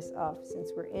awareness of.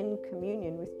 Since we're in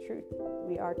communion with truth,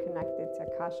 we are connected to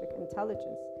Akashic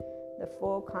intelligence. The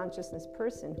full consciousness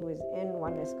person who is in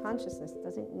oneness consciousness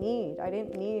I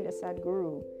didn't need a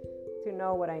Sadhguru to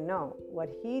know what I know. What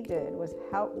he did was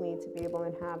help me to be able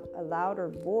to have a louder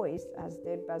voice, as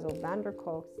did Bessel van der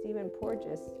Kolk, Stephen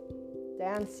Porges,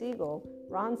 Dan Siegel,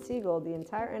 Ron Siegel, the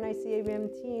entire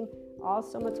NICABM team, all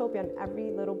Somatopia, and every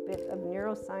little bit of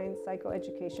neuroscience,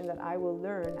 psychoeducation that I will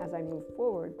learn as I move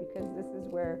forward, because this is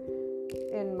where,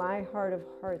 in my heart of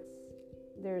hearts,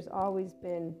 there's always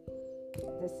been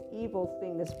this evil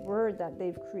thing, this word that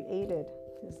they've created.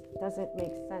 This doesn't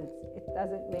make sense. It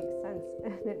doesn't make sense.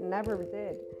 And it never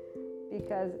did.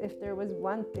 Because if there was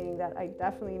one thing that I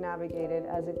definitely navigated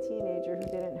as a teenager who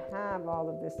didn't have all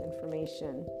of this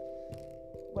information,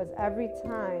 was every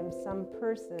time some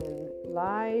person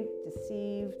lied,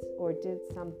 deceived, or did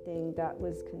something that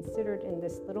was considered in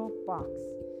this little box.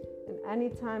 And any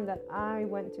time that I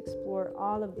went to explore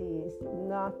all of these,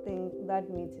 nothing led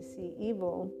me to see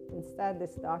evil. Instead,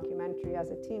 this documentary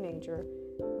as a teenager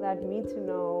led me to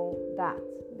know that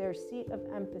their seat of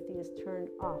empathy is turned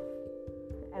off.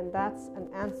 And that's an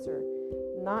answer,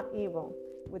 not evil,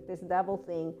 with this devil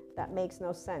thing that makes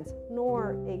no sense,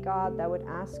 nor a God that would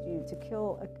ask you to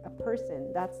kill a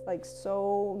person. That's like,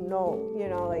 so no,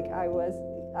 like I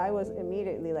was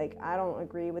immediately like, I don't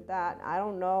agree with that. I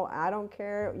don't know. I don't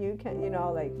care. You can,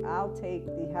 like, I'll take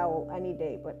the hell any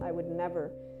day, but I would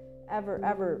never, ever,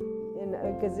 ever in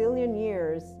a gazillion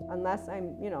years, unless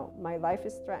I'm, my life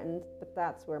is threatened, but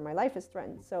that's where my life is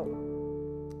threatened. So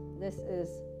this is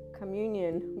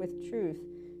communion with truth,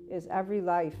 is every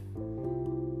life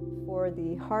for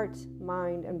the heart,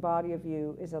 mind, and body of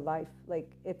you is a life. Like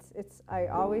it's, I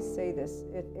always say this,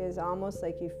 it is almost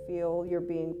like you feel you're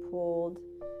being pulled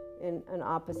in an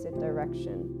opposite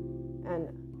direction. And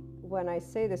when I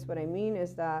say this, what I mean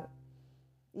is that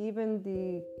even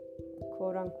the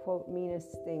quote unquote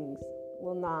meanest things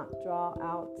will not draw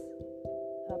out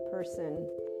a person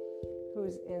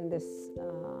who's in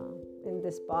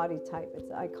this body type.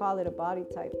 I call it a body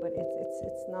type, but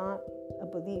it's not a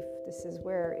belief. This is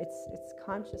where it's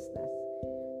consciousness.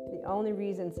 The only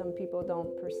reason some people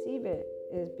don't perceive it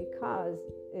is because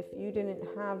if you didn't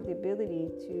have the ability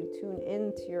to tune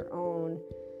into your own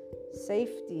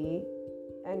safety,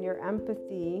 and your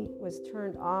empathy was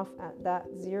turned off at that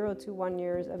 0 to 1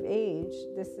 years of age,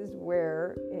 this is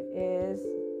where it is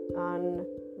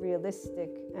unrealistic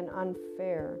and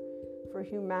unfair for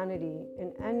humanity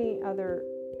in any other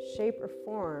shape or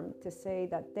form to say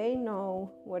that they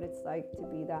know what it's like to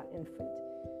be that infant.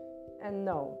 And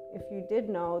no, if you did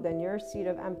know, then your seat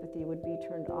of empathy would be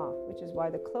turned off, which is why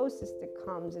the closest it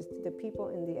comes is to the people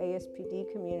in the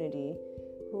ASPD community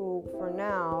who, for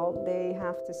now, they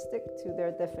have to stick to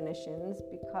their definitions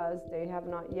because they have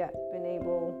not yet been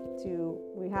able to,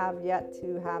 we have yet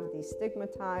to have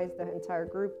destigmatized the entire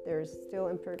group. There's still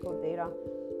empirical data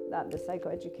that the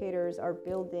psychoeducators are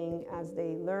building as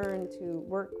they learn to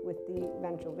work with the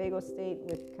ventral vagal state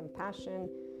with compassion.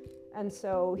 And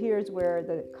so here's where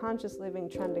the conscious living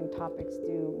trending topics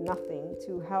do nothing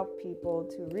to help people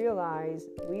to realize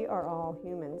we are all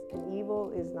humans and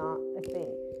evil is not a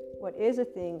thing. What is a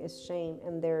thing is shame,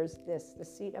 and there's this. The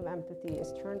seat of empathy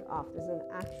is turned off. This is an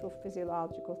actual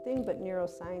physiological thing, but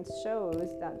neuroscience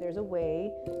shows that there's a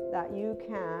way that you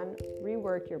can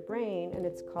rework your brain, and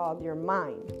it's called your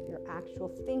mind, your actual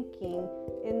thinking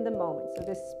in the moment. So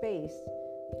this space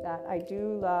that I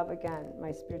do love, again,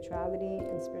 my spirituality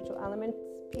and spiritual elements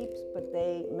peeps, but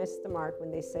they miss the mark when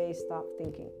they say stop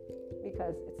thinking,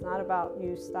 because it's not about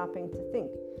you stopping to think.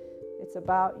 It's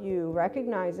about you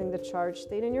recognizing the charged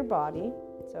state in your body.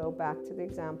 So back to the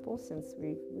example, since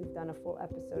we've done a full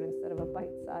episode instead of a bite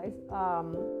size,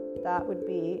 that would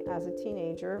be, as a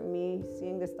teenager, me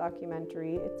seeing this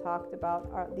documentary. It talked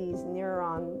about these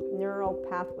neural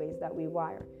pathways that we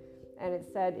wire. And it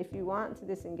said, if you want to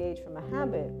disengage from a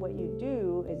habit, what you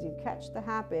do is you catch the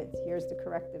habit. Here's the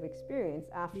corrective experience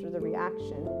after the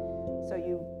reaction. So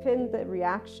you pin the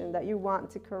reaction that you want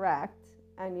to correct,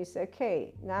 and you say,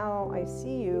 okay, now I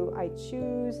see you. I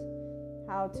choose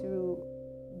how to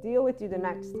deal with you the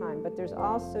next time. But there's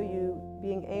also you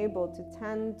being able to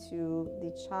tend to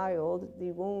the child,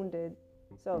 the wounded.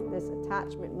 So this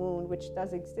attachment wound, which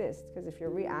does exist, because if you're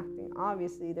reacting,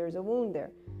 obviously there's a wound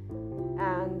there.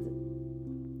 And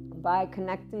by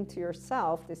connecting to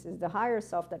yourself, this is the higher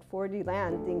self that 4D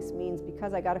land thinks means,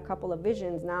 because I got a couple of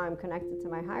visions, now I'm connected to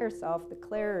my higher self. The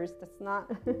clairs, that's not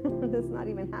that's not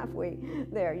even halfway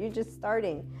there. You're just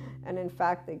starting, and in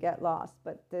fact they get lost.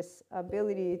 But this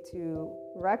ability to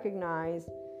recognize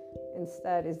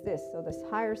instead is this. So this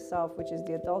higher self, which is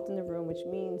the adult in the room, which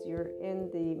means you're in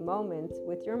the moment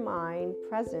with your mind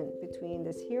present between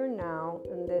this here and now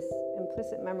and this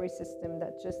implicit memory system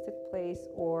that just took place,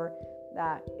 or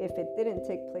that if it didn't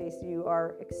take place, you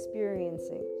are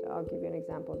experiencing. So I'll give you an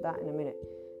example of that in a minute.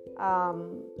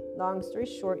 Long story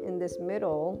short, in this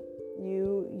middle,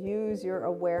 you use your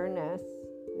awareness.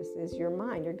 This is your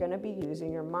mind. You're going to be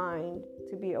using your mind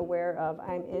to be aware of,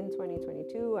 I'm in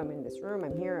 2022, I'm in this room,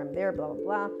 I'm here, I'm there, blah,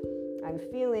 blah, blah. I'm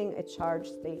feeling a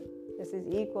charged state. This is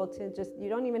equal to just, you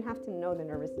don't even have to know the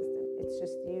nervous system. It's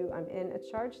just you, I'm in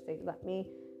a charged state. Let me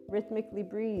rhythmically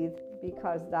breathe,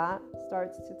 because that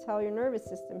starts to tell your nervous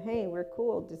system, hey, we're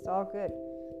cool, it's all good.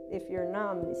 If you're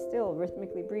numb, still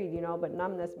rhythmically breathe, but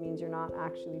numbness means you're not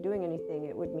actually doing anything.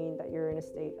 It would mean that you're in a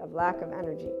state of lack of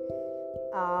energy.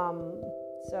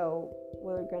 So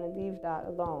we're going to leave that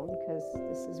alone, because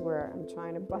this is where I'm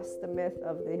trying to bust the myth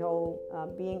of the whole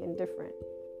being indifferent.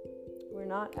 We're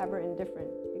not ever indifferent,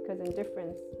 because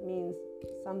indifference means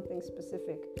something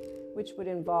specific, which would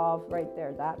involve right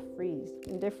there, that freeze.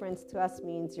 Indifference to us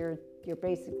means you're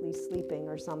basically sleeping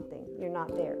or something. You're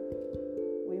not there.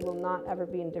 We will not ever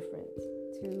be indifferent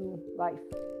to life,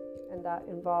 and that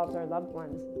involves our loved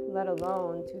ones, let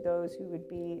alone to those who would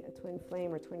be a twin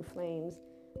flame or twin flames,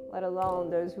 let alone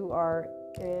those who are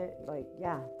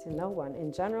to no one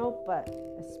in general, but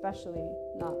especially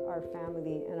not our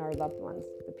family and our loved ones,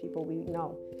 the people we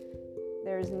know.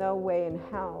 There's no way in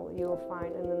hell you will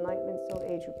find an enlightenment soul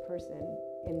age group person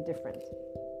indifferent.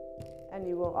 And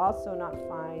you will also not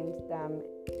find them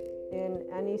in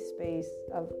any space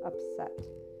of upset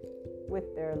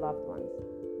with their loved ones,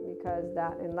 because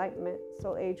that enlightenment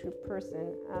soul age group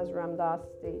person, as Ram Dass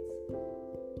states,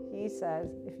 he says,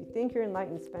 if you think you're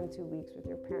enlightened, spend 2 weeks with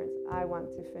your parents. I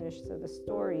want to finish the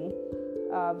story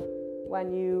of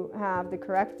when you have the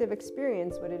corrective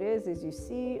experience. What it is you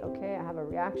see, okay, I have a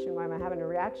reaction. Why am I having a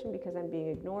reaction? Because I'm being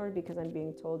ignored, because I'm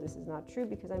being told this is not true,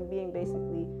 because I'm being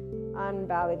basically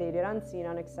unvalidated, unseen,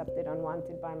 unaccepted,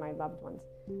 unwanted by my loved ones.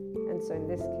 And so in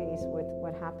this case, with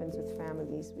what happens with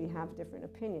families, we have different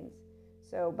opinions.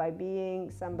 So by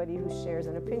being somebody who shares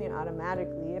an opinion,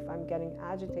 automatically, if I'm getting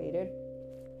agitated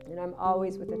and I'm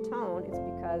always with a tone, it's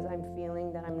because I'm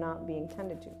feeling that I'm not being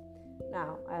tended to.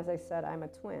 Now, as I said, I'm a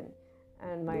twin,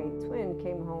 and my twin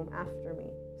came home after me.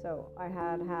 So I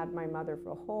had my mother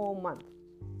for a whole month.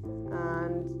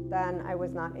 And then I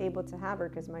was not able to have her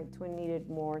because my twin needed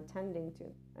more tending to.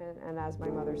 And as my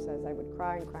mother says, I would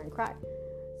cry and cry and cry.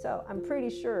 So I'm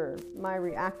pretty sure my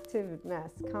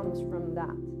reactiveness comes from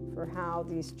that, for how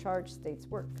these charged states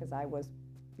work, because I was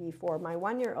before my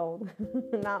 1-year-old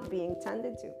not being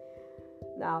tended to.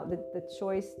 Now, the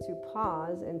choice to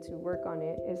pause and to work on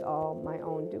it is all my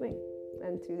own doing.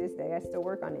 And to this day, I still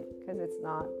work on it, because it's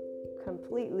not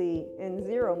completely in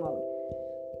zero mode.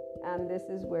 And this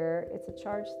is where it's a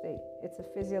charged state. It's a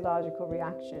physiological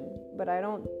reaction. But I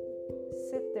don't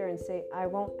sit there and say, I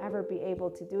won't ever be able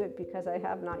to do it because I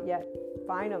have not yet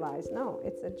finalized. No,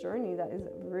 it's a journey that is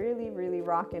really, really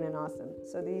rocking and awesome.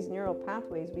 So these neural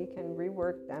pathways, we can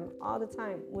rework them all the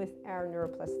time with our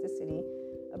neuroplasticity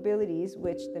abilities,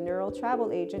 which the neural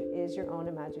travel agent is your own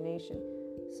imagination.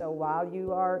 So while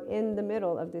you are in the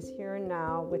middle of this here and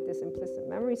now with this implicit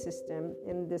memory system,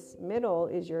 in this middle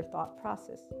is your thought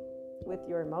process with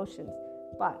your emotions.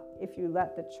 But if you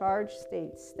let the charged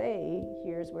state stay,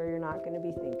 here's where you're not going to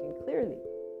be thinking clearly.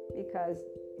 Because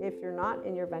if you're not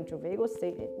in your ventral vagal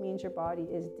state, it means your body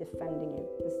is defending you.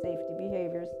 The safety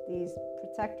behaviors, these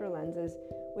protector lenses,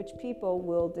 which people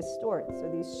will distort. So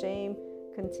these shame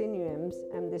continuums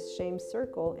and this shame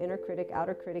circle, inner critic,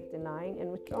 outer critic, denying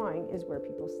and withdrawing, is where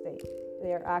people stay.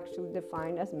 They are actually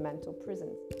defined as mental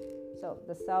prisons. So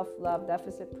the self-love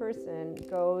deficit person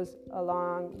goes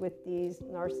along with these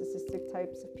narcissistic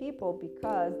types of people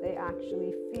because they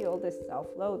actually feel this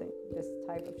self-loathing, this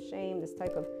type of shame, this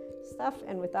type of stuff,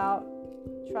 and without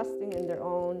trusting in their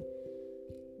own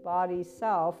body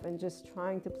self and just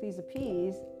trying to please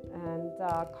appease and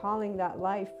calling that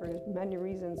life for many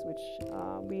reasons which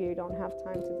we don't have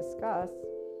time to discuss,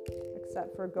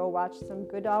 except for go watch some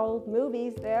good old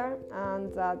movies there,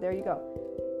 and there you go.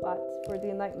 But for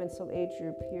the Enlightenment Soul Age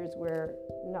group, here's where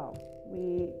no,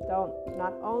 we don't,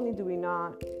 not only do we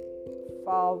not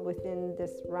fall within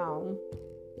this realm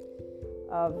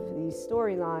of these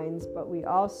storylines, but we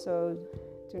also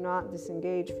do not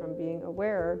disengage from being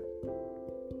aware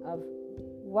of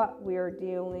what we are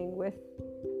dealing with,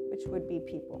 which would be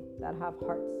people that have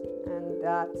hearts and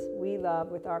that we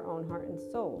love with our own heart and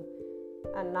soul,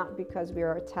 and not because we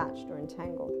are attached or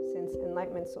entangled. Since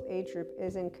Enlightenment Soul Age group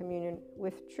is in communion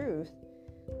with truth,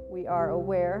 we are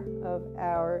aware of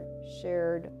our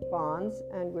shared bonds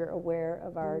and we're aware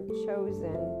of our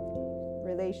chosen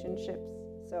relationships.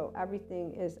 So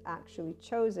everything is actually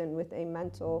chosen with a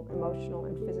mental, emotional,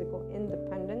 and physical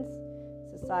independence,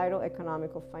 societal,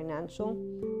 economical, financial.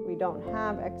 We don't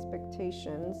have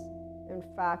expectations. In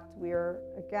fact, we're,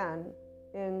 again,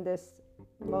 in this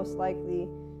most likely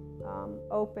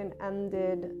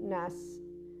open-endedness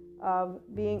of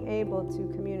being able to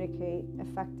communicate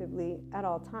effectively at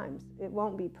all times. It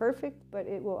won't be perfect, but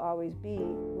it will always be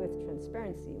with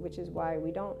transparency, which is why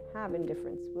we don't have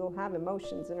indifference. We'll have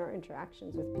emotions in our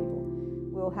interactions with people.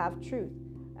 We'll have truth,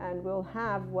 and we'll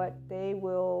have what they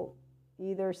will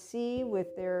either see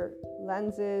with their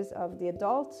lenses of the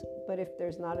adult, but if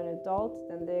there's not an adult,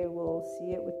 then they will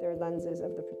see it with their lenses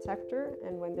of the protector.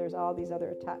 And when there's all these other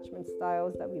attachment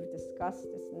styles that we've discussed,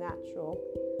 it's natural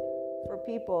for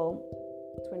people,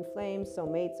 twin flames,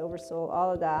 soulmates, oversoul,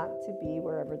 all of that, to be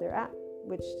wherever they're at,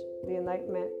 which the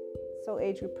Enlightenment Soul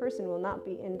Age group person will not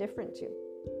be indifferent to.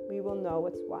 We will know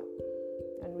what's what,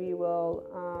 and we will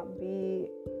be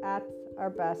at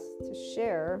our best to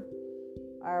share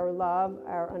our love,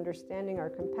 our understanding,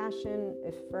 our compassion.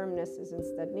 If firmness is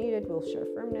instead needed, we'll share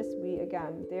firmness. We,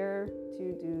 again, dare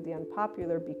to do the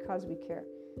unpopular because we care.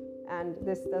 And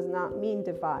this does not mean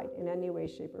divide in any way,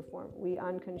 shape, or form. We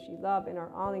unconditionally love and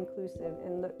are all-inclusive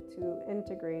and look to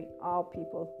integrate all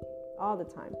people all the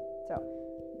time. So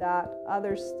that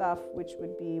other stuff, which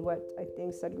would be what I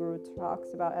think Sadhguru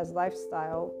talks about as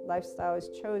lifestyle. Lifestyle is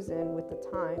chosen with the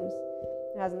times.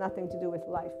 It has nothing to do with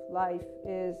life. Life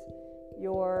is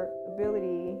your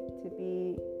ability to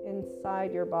be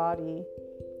inside your body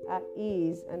at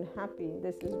ease and happy.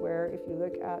 This is where, if you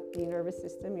look at the nervous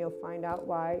system, you'll find out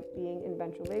why being in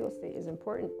ventral vagal state is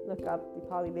important. Look up the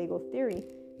polyvagal theory,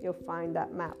 you'll find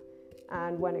that map.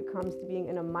 And when it comes to being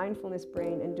in a mindfulness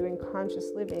brain and doing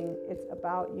conscious living, it's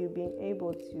about you being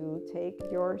able to take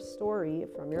your story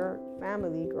from your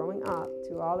family growing up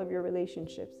to all of your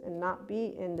relationships and not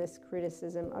be in this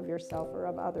criticism of yourself or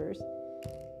of others,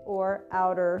 or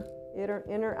outer,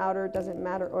 inner, outer, doesn't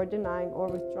matter, or denying or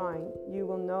withdrawing. You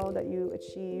will know that you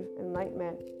achieve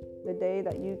enlightenment the day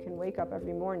that you can wake up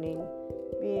every morning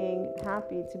being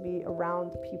happy to be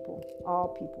around people, all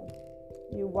people.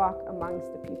 You walk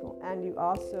amongst the people, and you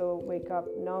also wake up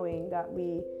knowing that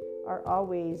we are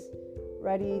always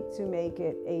ready to make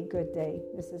it a good day.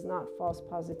 This is not false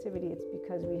positivity. It's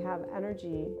because we have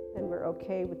energy and we're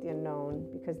okay with the unknown,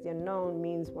 because the unknown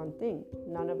means one thing: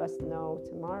 none of us know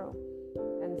tomorrow.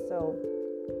 And so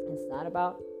it's not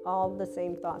about all the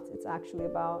same thoughts. It's actually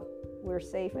about we're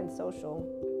safe and social.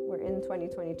 We're in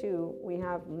 2022. We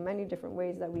have many different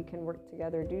ways that we can work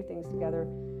together, do things together.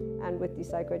 And with the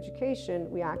psychoeducation,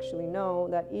 we actually know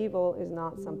that evil is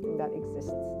not something that exists.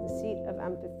 The seat of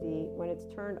empathy, when it's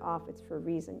turned off, it's for a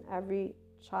reason. Every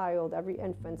child, every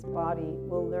infant's body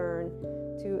will learn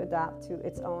to adapt to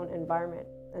its own environment.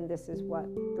 And this is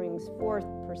what brings forth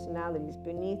personalities.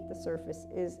 Beneath the surface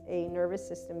is a nervous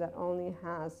system that only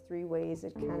has 3 ways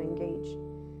it can engage.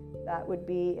 That would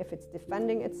be, if it's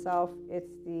defending itself,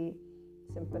 it's the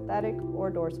sympathetic or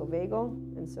dorsal vagal,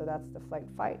 and so that's the flight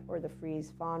fight or the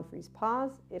freeze fawn freeze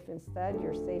pause. If instead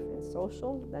you're safe and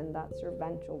social, then that's your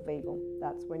ventral vagal.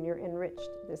 That's when you're enriched.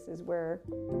 This is where,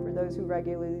 for those who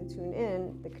regularly tune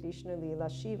in, the Krishna, Leela,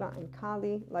 Shiva, and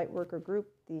Kali Lightworker group,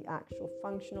 the actual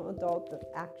functional adult, the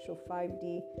actual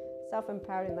 5D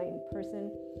self-empowered enlightened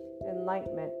person,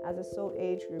 enlightenment as a soul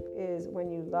age group is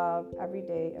when you love every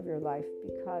day of your life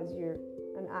because you're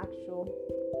an actual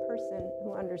person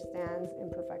who understands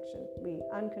imperfection. We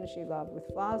unconditionally love with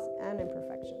flaws and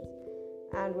imperfections,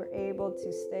 and we're able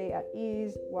to stay at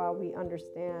ease while we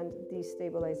understand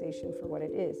destabilization for what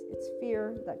it is. It's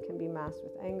fear that can be masked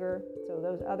with anger. So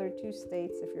those other two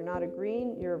states, if you're not a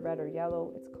green, you're a red or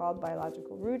yellow. It's called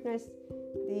biological rudeness.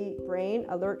 The brain,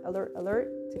 alert, alert, alert,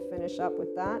 to finish up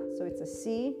with that. So it's a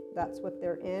C. That's what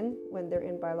they're in when they're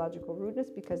in biological rudeness,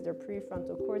 because their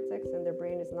prefrontal cortex and their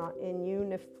brain is not in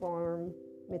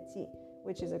uniformity,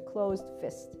 which is a closed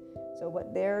fist. So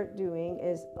what they're doing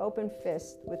is open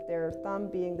fist with their thumb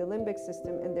being the limbic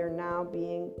system, and they're now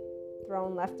being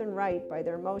thrown left and right by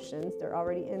their emotions. They're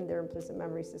already in their implicit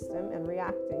memory system and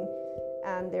reacting,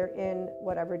 and they're in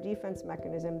whatever defense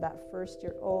mechanism that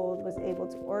first-year-old was able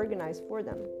to organize for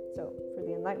them. So for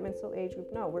the Enlightenment Soul Age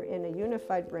group, no, we're in a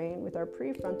unified brain with our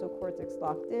prefrontal cortex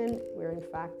locked in. We're in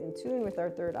fact in tune with our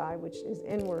third eye, which is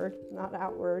inward, not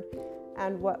outward.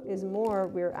 And what is more,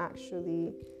 we're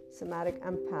actually somatic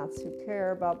empaths who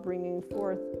care about bringing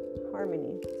forth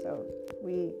harmony. So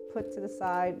we put to the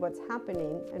side what's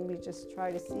happening and we just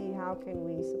try to see how can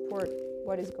we support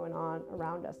what is going on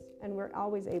around us. And we're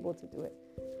always able to do it.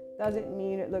 Doesn't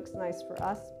mean it looks nice for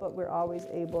us, but we're always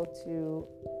able to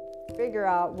figure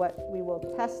out what we will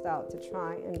test out to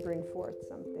try and bring forth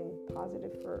something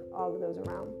positive for all of those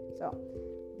around. So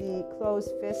the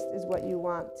closed fist is what you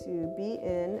want to be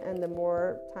in, and the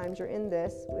more times you're in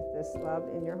this with this love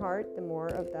in your heart, the more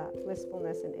of that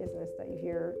blissfulness and isness that you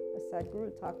hear a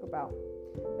Sadhguru talk about.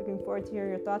 Looking forward to hearing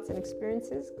your thoughts and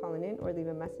experiences. Calling in or leave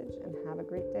a message, and have a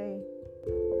great day.